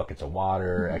is like buckets of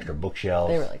water, extra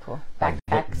bookshelves. They're really cool. Like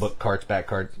Backpacks. book carts,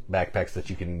 backpacks that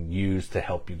you can use to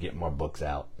help you get more books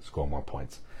out, score more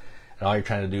points. And all you're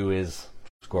trying to do is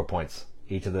score points.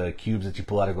 Each of the cubes that you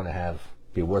pull out are going to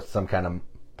be worth some kind of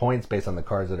points based on the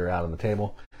cards that are out on the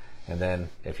table. And then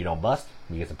if you don't bust,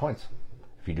 you get some points.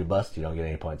 If you do bust, you don't get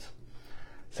any points.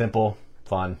 Simple,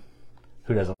 fun.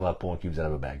 Who doesn't love pulling cubes out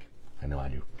of a bag? I know I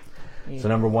do. Yeah. So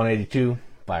number 182,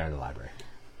 Fire in the Library.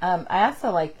 I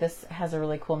also like this has a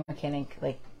really cool mechanic.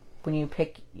 Like when you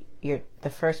pick the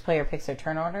first player picks their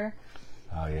turn order.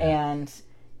 Oh yeah. And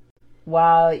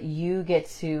while you get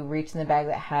to reach in the bag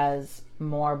that has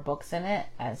more books in it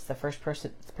as the first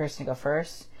person to go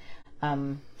first,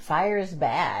 fire is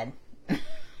bad.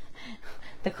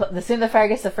 The sooner the fire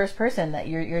gets the first person, that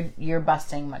you're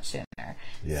busting much sooner.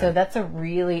 Yeah. So that's a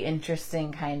really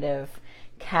interesting kind of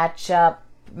catch up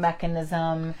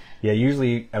mechanism. Yeah,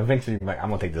 usually, eventually, I'm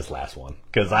gonna take this last one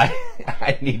because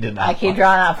I need to not. I keep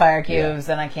drawing out fire cubes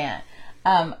and I can't.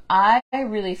 I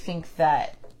really think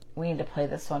that we need to play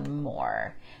this one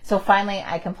more. So finally,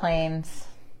 I complained.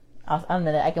 I'll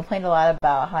admit it. I complained a lot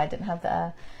about how I didn't have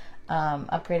the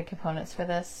upgraded components for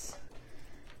this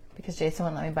because Jason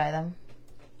wouldn't let me buy them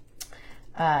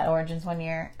at Origins one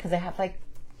year because they have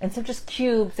instead of just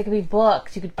cubes, they could be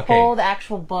books. You could pull the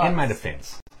actual books. In my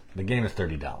defense, the game is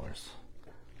 $30.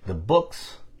 The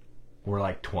books were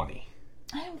like $20.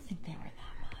 I don't think they were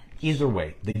that much. Either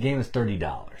way, the game is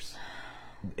 $30.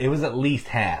 It was at least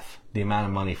half the amount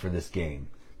of money for this game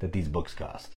that these books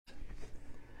cost.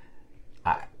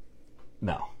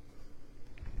 No.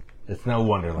 It's no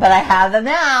wonder. But I have them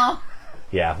now.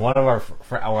 Yeah, one of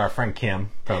our friend Kim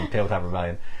from Tabletop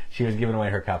Rebellion, she was giving away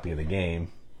her copy of the game,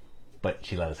 but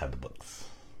she let us have the books.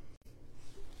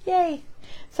 Yay.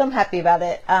 So I'm happy about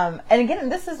it. And again,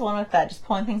 this is one with that just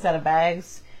pulling things out of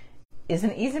bags is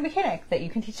an easy mechanic that you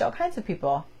can teach all kinds of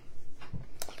people.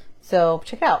 So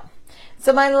check it out.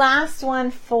 So my last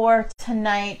one for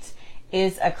tonight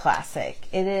is a classic.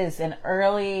 It is an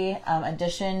early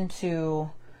addition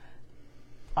to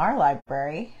our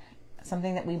library,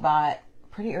 something that we bought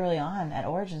pretty early on at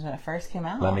Origins when it first came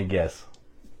out. Let me guess.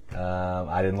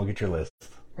 I didn't look at your list.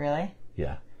 Really?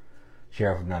 Yeah.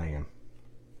 Sheriff of Nottingham.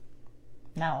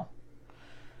 No.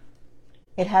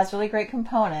 It has really great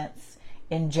components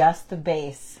in just the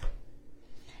base.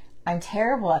 I'm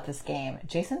terrible at this game.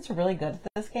 Jason's really good at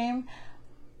this game.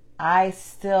 I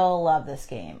still love this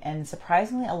game. And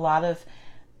surprisingly, a lot of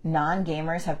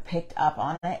non-gamers have picked up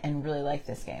on it and really like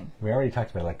this game. We already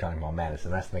talked about Electronic Mall Madness,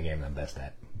 and that's the game I'm best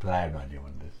at. But I have no idea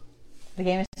what it is. The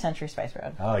game is Century Spice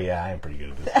Road. Oh, yeah, I am pretty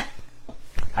good at this.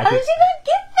 How did you not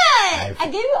get that? I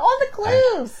gave you all the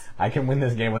clues. I can win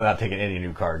this game without taking any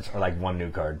new cards, or like one new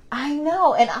card. I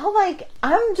know, and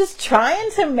I'm just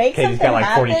trying to make something happen. Katie's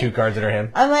got 42 cards in her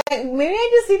hand. I'm like, maybe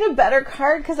I just need a better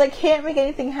card because I can't make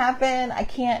anything happen.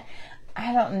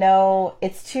 I don't know.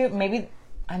 It's too, maybe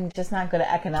I'm just not good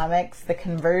at economics. The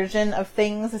conversion of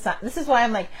things is not, this is why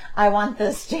I'm like, I want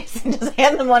this, Jason, just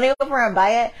hand the money over and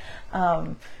buy it.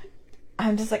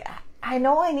 I'm just like, I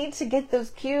know I need to get those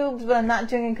cubes, but I'm not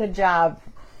doing a good job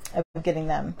of getting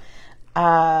them.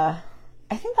 I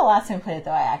think the last time I played it,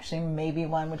 though, I actually maybe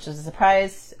won, which was a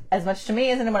surprise as much to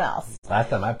me as anyone else. Last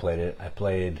time I played it, I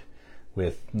played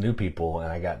with new people,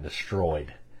 and I got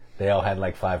destroyed. They all had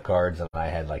like 5 cards, and I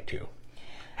had like 2.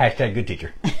 Hashtag good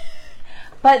teacher.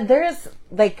 But there's,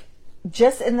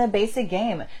 just in the basic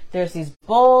game, there's these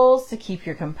bowls to keep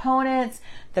your components.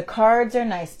 The cards are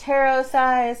nice tarot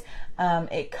size.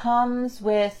 It comes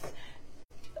with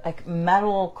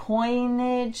metal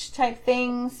coinage type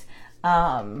things.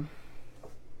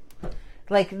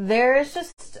 There's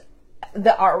just,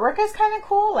 the artwork is kind of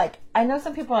cool. I know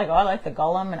some people are like, oh, I like the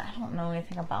golem, and I don't know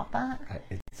anything about that.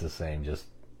 It's the same, just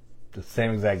the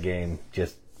same exact game,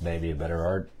 just maybe a better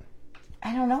art.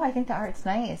 I don't know. I think the art's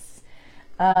nice.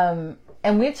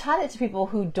 And we've taught it to people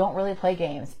who don't really play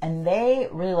games, and they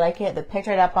really like it. They picked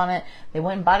right up on it. They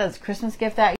went and bought it as a Christmas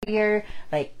gift that year.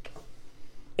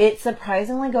 It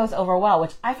surprisingly goes over well,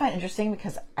 which I find interesting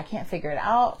because I can't figure it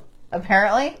out,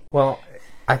 apparently. Well,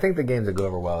 I think the games that go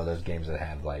over well are those games that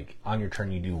have, like, on your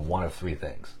turn you do one of three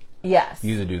things. Yes.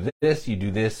 You either do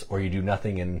this, or you do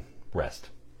nothing and rest.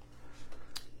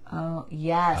 Oh,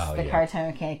 yes. The yeah. card time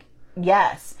mechanic.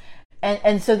 Yes.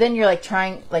 And so then you're like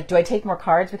trying, like, do I take more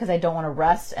cards because I don't want to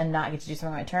rest and not get to do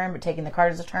something on my turn, but taking the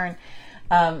card as a turn?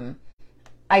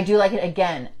 I do like it,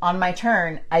 again, on my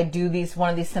turn, I do one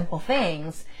of these simple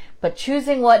things, but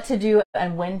choosing what to do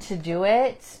and when to do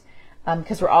it,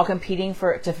 because we're all competing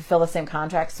to fulfill the same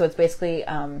contract. So it's basically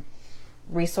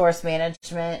resource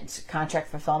management, contract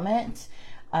fulfillment.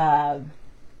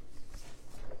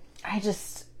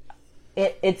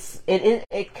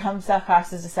 It comes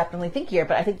across as deceptively thinkier,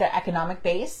 but I think the economic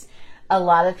base, a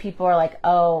lot of people are like,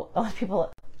 a lot of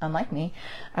people, unlike me,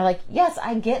 are like, yes,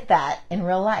 I get that in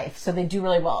real life. So they do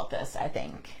really well at this, I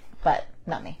think, but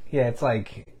not me. Yeah, it's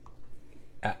like,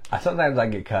 sometimes I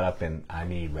get caught up in, I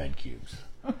need red cubes.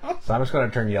 So I'm just going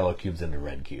to turn yellow cubes into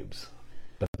red cubes.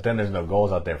 But then there's no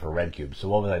goals out there for red cubes. So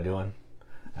what was I doing?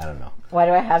 I don't know. Why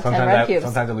do I have 10 red cubes?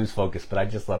 Sometimes I lose focus, but I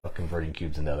just love converting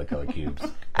cubes into other color cubes.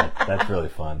 That's really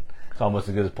fun. It's almost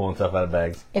as good as pulling stuff out of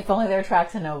bags. If only there were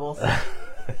tracks and nobles.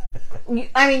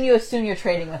 You assume you're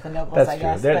trading with the nobles, That's I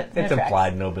guess. true. But It's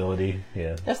implied nobility,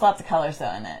 yeah. There's lots of colors,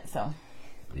 though, in it, so.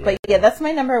 Yeah. But yeah, that's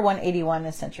my number 181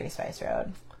 is Century Spice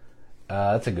Road.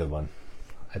 That's a good one.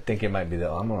 I think it might be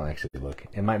I'm going to actually look.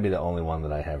 It might be the only one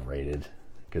that I have rated,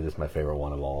 because it's my favorite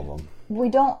one of all of them.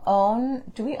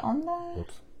 Do we own that?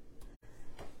 Whoops.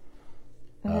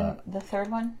 And then the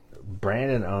third one?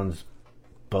 Brandon owns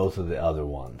both of the other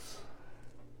ones.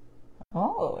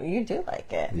 Oh, you do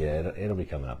like it. Yeah, it'll be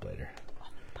coming up later.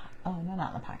 Oh, no,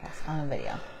 not on the podcast. On the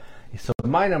video. So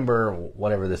my number,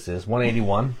 whatever this is,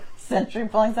 181. Century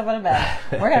pulling stuff out of bed.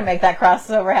 We're going to make that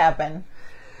crossover happen.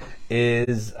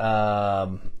 Is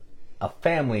a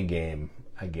family game,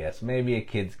 I guess. Maybe a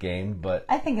kid's game, but...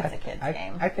 I think it's a kid's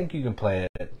game. I think you can play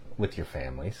it with your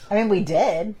families. I mean, we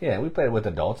did. Yeah, we played it with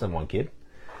adults and one kid.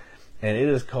 And it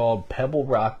is called Pebble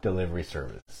Rock Delivery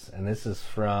Service. And this is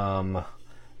from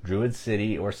Druid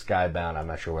City or Skybound. I'm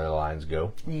not sure where the lines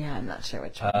go. Yeah, I'm not sure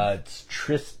which one. It's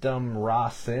Tristram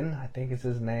Rawson, I think is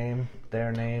his name,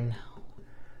 their name.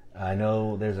 No. I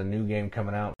know there's a new game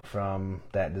coming out from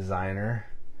that designer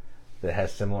that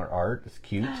has similar art. It's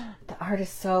cute. The art is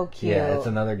so cute. Yeah, it's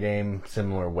another game,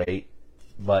 similar weight.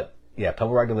 But yeah,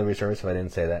 Pebble Rock Delivery Service, if I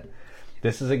didn't say that.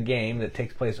 This is a game that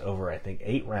takes place over, I think,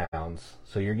 8 rounds.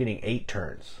 So you're getting 8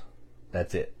 turns.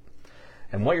 That's it.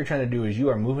 And what you're trying to do is you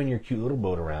are moving your cute little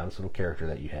boat around, this little character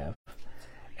that you have,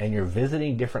 and you're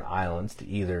visiting different islands to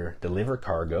either deliver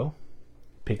cargo,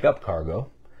 pick up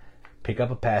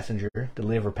a passenger,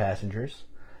 deliver passengers,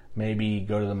 maybe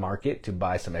go to the market to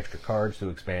buy some extra cards to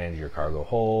expand your cargo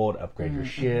hold, upgrade your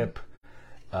ship,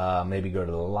 maybe go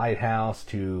to the lighthouse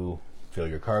to fill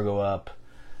your cargo up,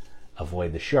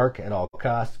 avoid the shark at all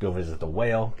costs, go visit the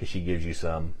whale because she gives you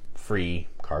some free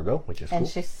cargo, which is cool. And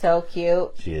she's so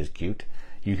cute. She is cute.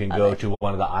 You can go to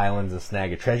one of the islands and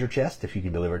snag a treasure chest. If you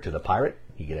can deliver it to the pirate,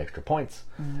 you get extra points.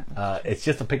 It's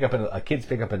just a kid's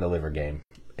pick up and deliver game.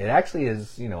 It actually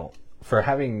is, for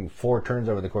having 4 turns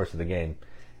over the course of the game,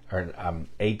 or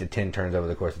 8 to 10 turns over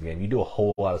the course of the game, you do a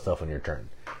whole lot of stuff on your turn.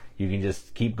 You can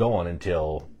just keep going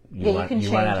until you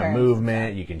run out of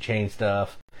movement. You can change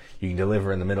stuff. You can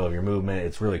deliver in the middle of your movement.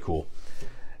 It's really cool.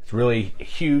 It's really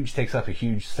huge. Takes up a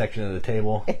huge section of the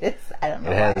table. It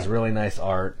has really nice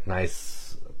art,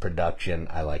 nice production.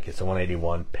 I like it. So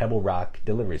 181 Pebble Rock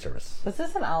Delivery Service. Was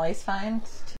this an Ollie's find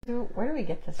too? Where do we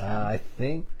get this from? I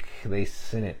think they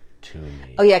sent it to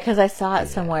me. Oh yeah, because I saw it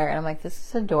somewhere, and I'm like, this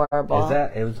is adorable.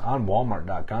 It was on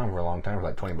Walmart.com for a long time for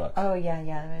like $20. Oh yeah,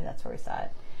 maybe that's where we saw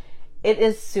it. It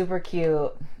is super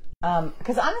cute.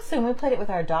 Because honestly, when we played it with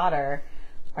our daughter,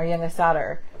 our youngest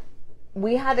daughter,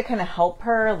 we had to kind of help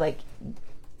her like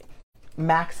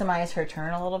maximize her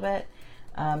turn a little bit,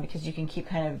 because you can keep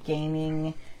kind of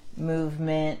gaining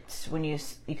movement when you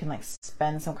can like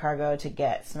spend some cargo to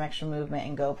get some extra movement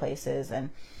and go places, and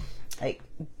like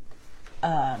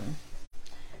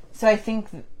so I think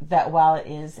that while it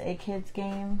is a kid's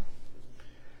game,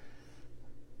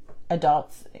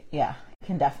 adults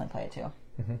can definitely play it too.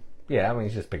 Mm-hmm. Yeah, I mean, you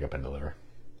just pick up and deliver.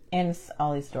 And it's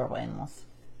all these adorable animals.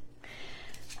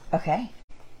 Okay.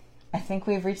 I think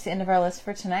we've reached the end of our list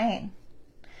for tonight.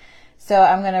 So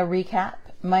I'm going to recap.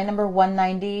 My number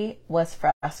 190 was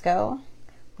Fresco.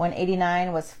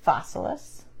 189 was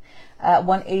Fossilis.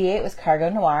 188 was Cargo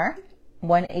Noir.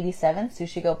 187,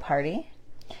 Sushi Go Party.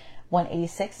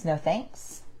 186, No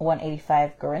Thanks.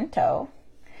 185, Garinto.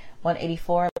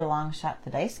 184, The Long Shot, The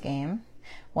Dice Game.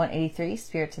 183,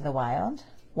 Spirits of the Wild.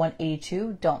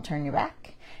 182, Don't Turn Your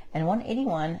Back. and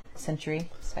 181 Century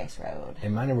Spice Road.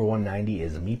 And my number 190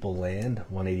 is Meeple Land.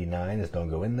 189 is Don't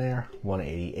Go In There.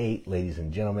 188, Ladies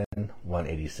and Gentlemen.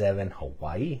 187,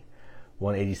 Hawaii.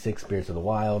 186, Spirits of the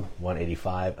Wild.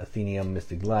 185, Athenaeum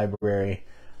Mystic Library.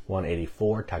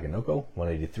 184, Takanoko.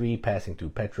 183, Passing Through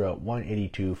Petra.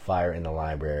 182, Fire in the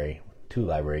Library. 2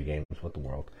 library games. What the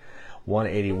world.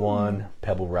 181,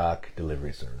 Pebble Rock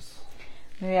Delivery Service.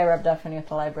 Maybe I rubbed off on you with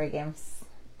the library games.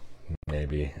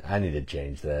 Maybe. I need to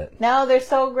change that. No, they're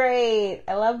so great.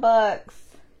 I love books.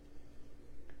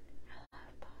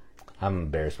 I'm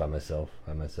embarrassed by myself.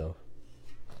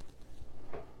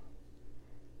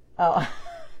 Oh,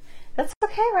 that's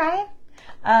okay, Ryan.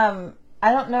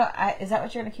 I don't know. Is that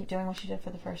what you're going to keep doing, what you did for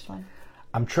the first one?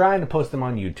 I'm trying to post them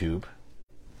on YouTube,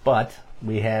 but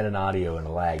we had an audio and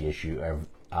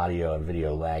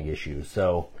video lag issue.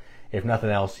 So, if nothing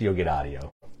else, you'll get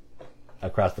audio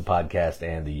across the podcast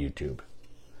and the YouTube.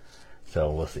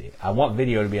 So, we'll see. I want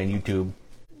video to be on YouTube,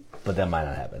 but that might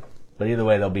not happen. But either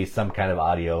way, there'll be some kind of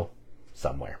audio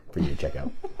somewhere for you to check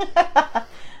out.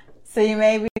 So, you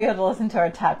may be able to listen to our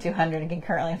top 200 and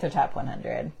concurrently with our top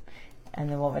 100. And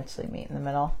then we'll eventually meet in the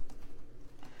middle.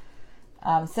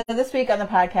 So this week on the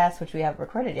podcast, which we haven't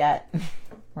recorded yet,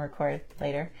 we'll record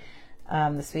later.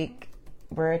 This week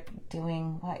we're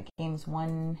doing what games?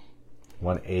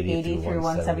 180 through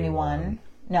 171.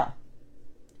 No,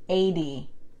 80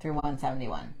 through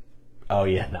 171. Oh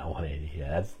yeah, not 180.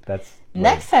 Yeah, that's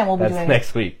next time we'll be doing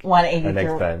next week. 180 or next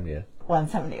through time, yeah.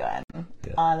 171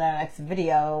 Yeah. on the next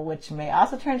video, which may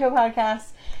also turn into a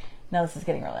podcast. No, this is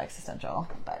getting really existential,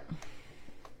 but.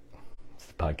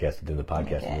 Podcast within the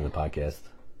podcast within the podcast.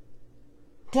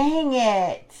 Dang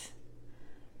it!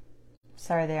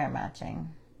 Sorry, they aren't matching.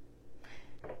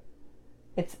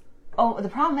 The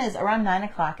problem is around 9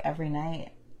 o'clock every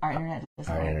night, our internet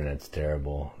doesn't work. Our internet's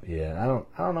terrible. Yeah,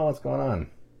 I don't know what's going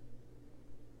on.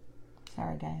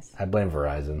 Sorry, guys. I blame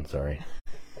Verizon. Sorry,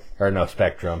 or no,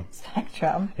 Spectrum.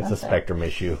 Spectrum. It's a Spectrum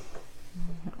issue.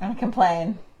 I don't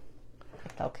complain. I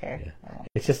don't care. Yeah.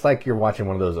 It's just like you're watching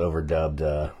one of those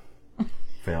overdubbed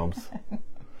films.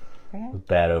 With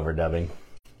bad overdubbing.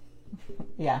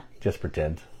 Yeah. Just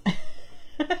pretend.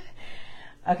 Okay,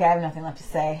 I have nothing left to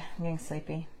say. I'm getting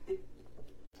sleepy.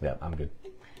 Yeah, I'm good.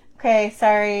 Okay,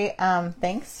 sorry.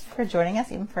 Thanks for joining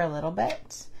us even for a little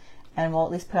bit. And we'll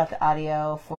at least put out the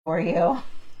audio for you.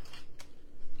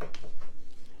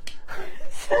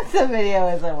 Since the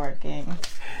video isn't working.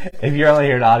 If you're only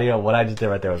hearing audio, what I just did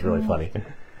right there was really funny.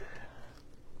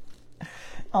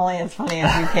 Only as funny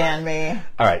as you can be.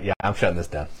 All right, yeah, I'm shutting this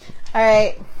down. All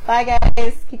right, bye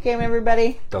guys. Keep gaming,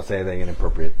 everybody. Don't say anything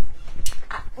inappropriate.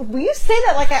 Will you say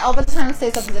that like I all the time say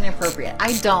something's inappropriate?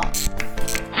 I don't.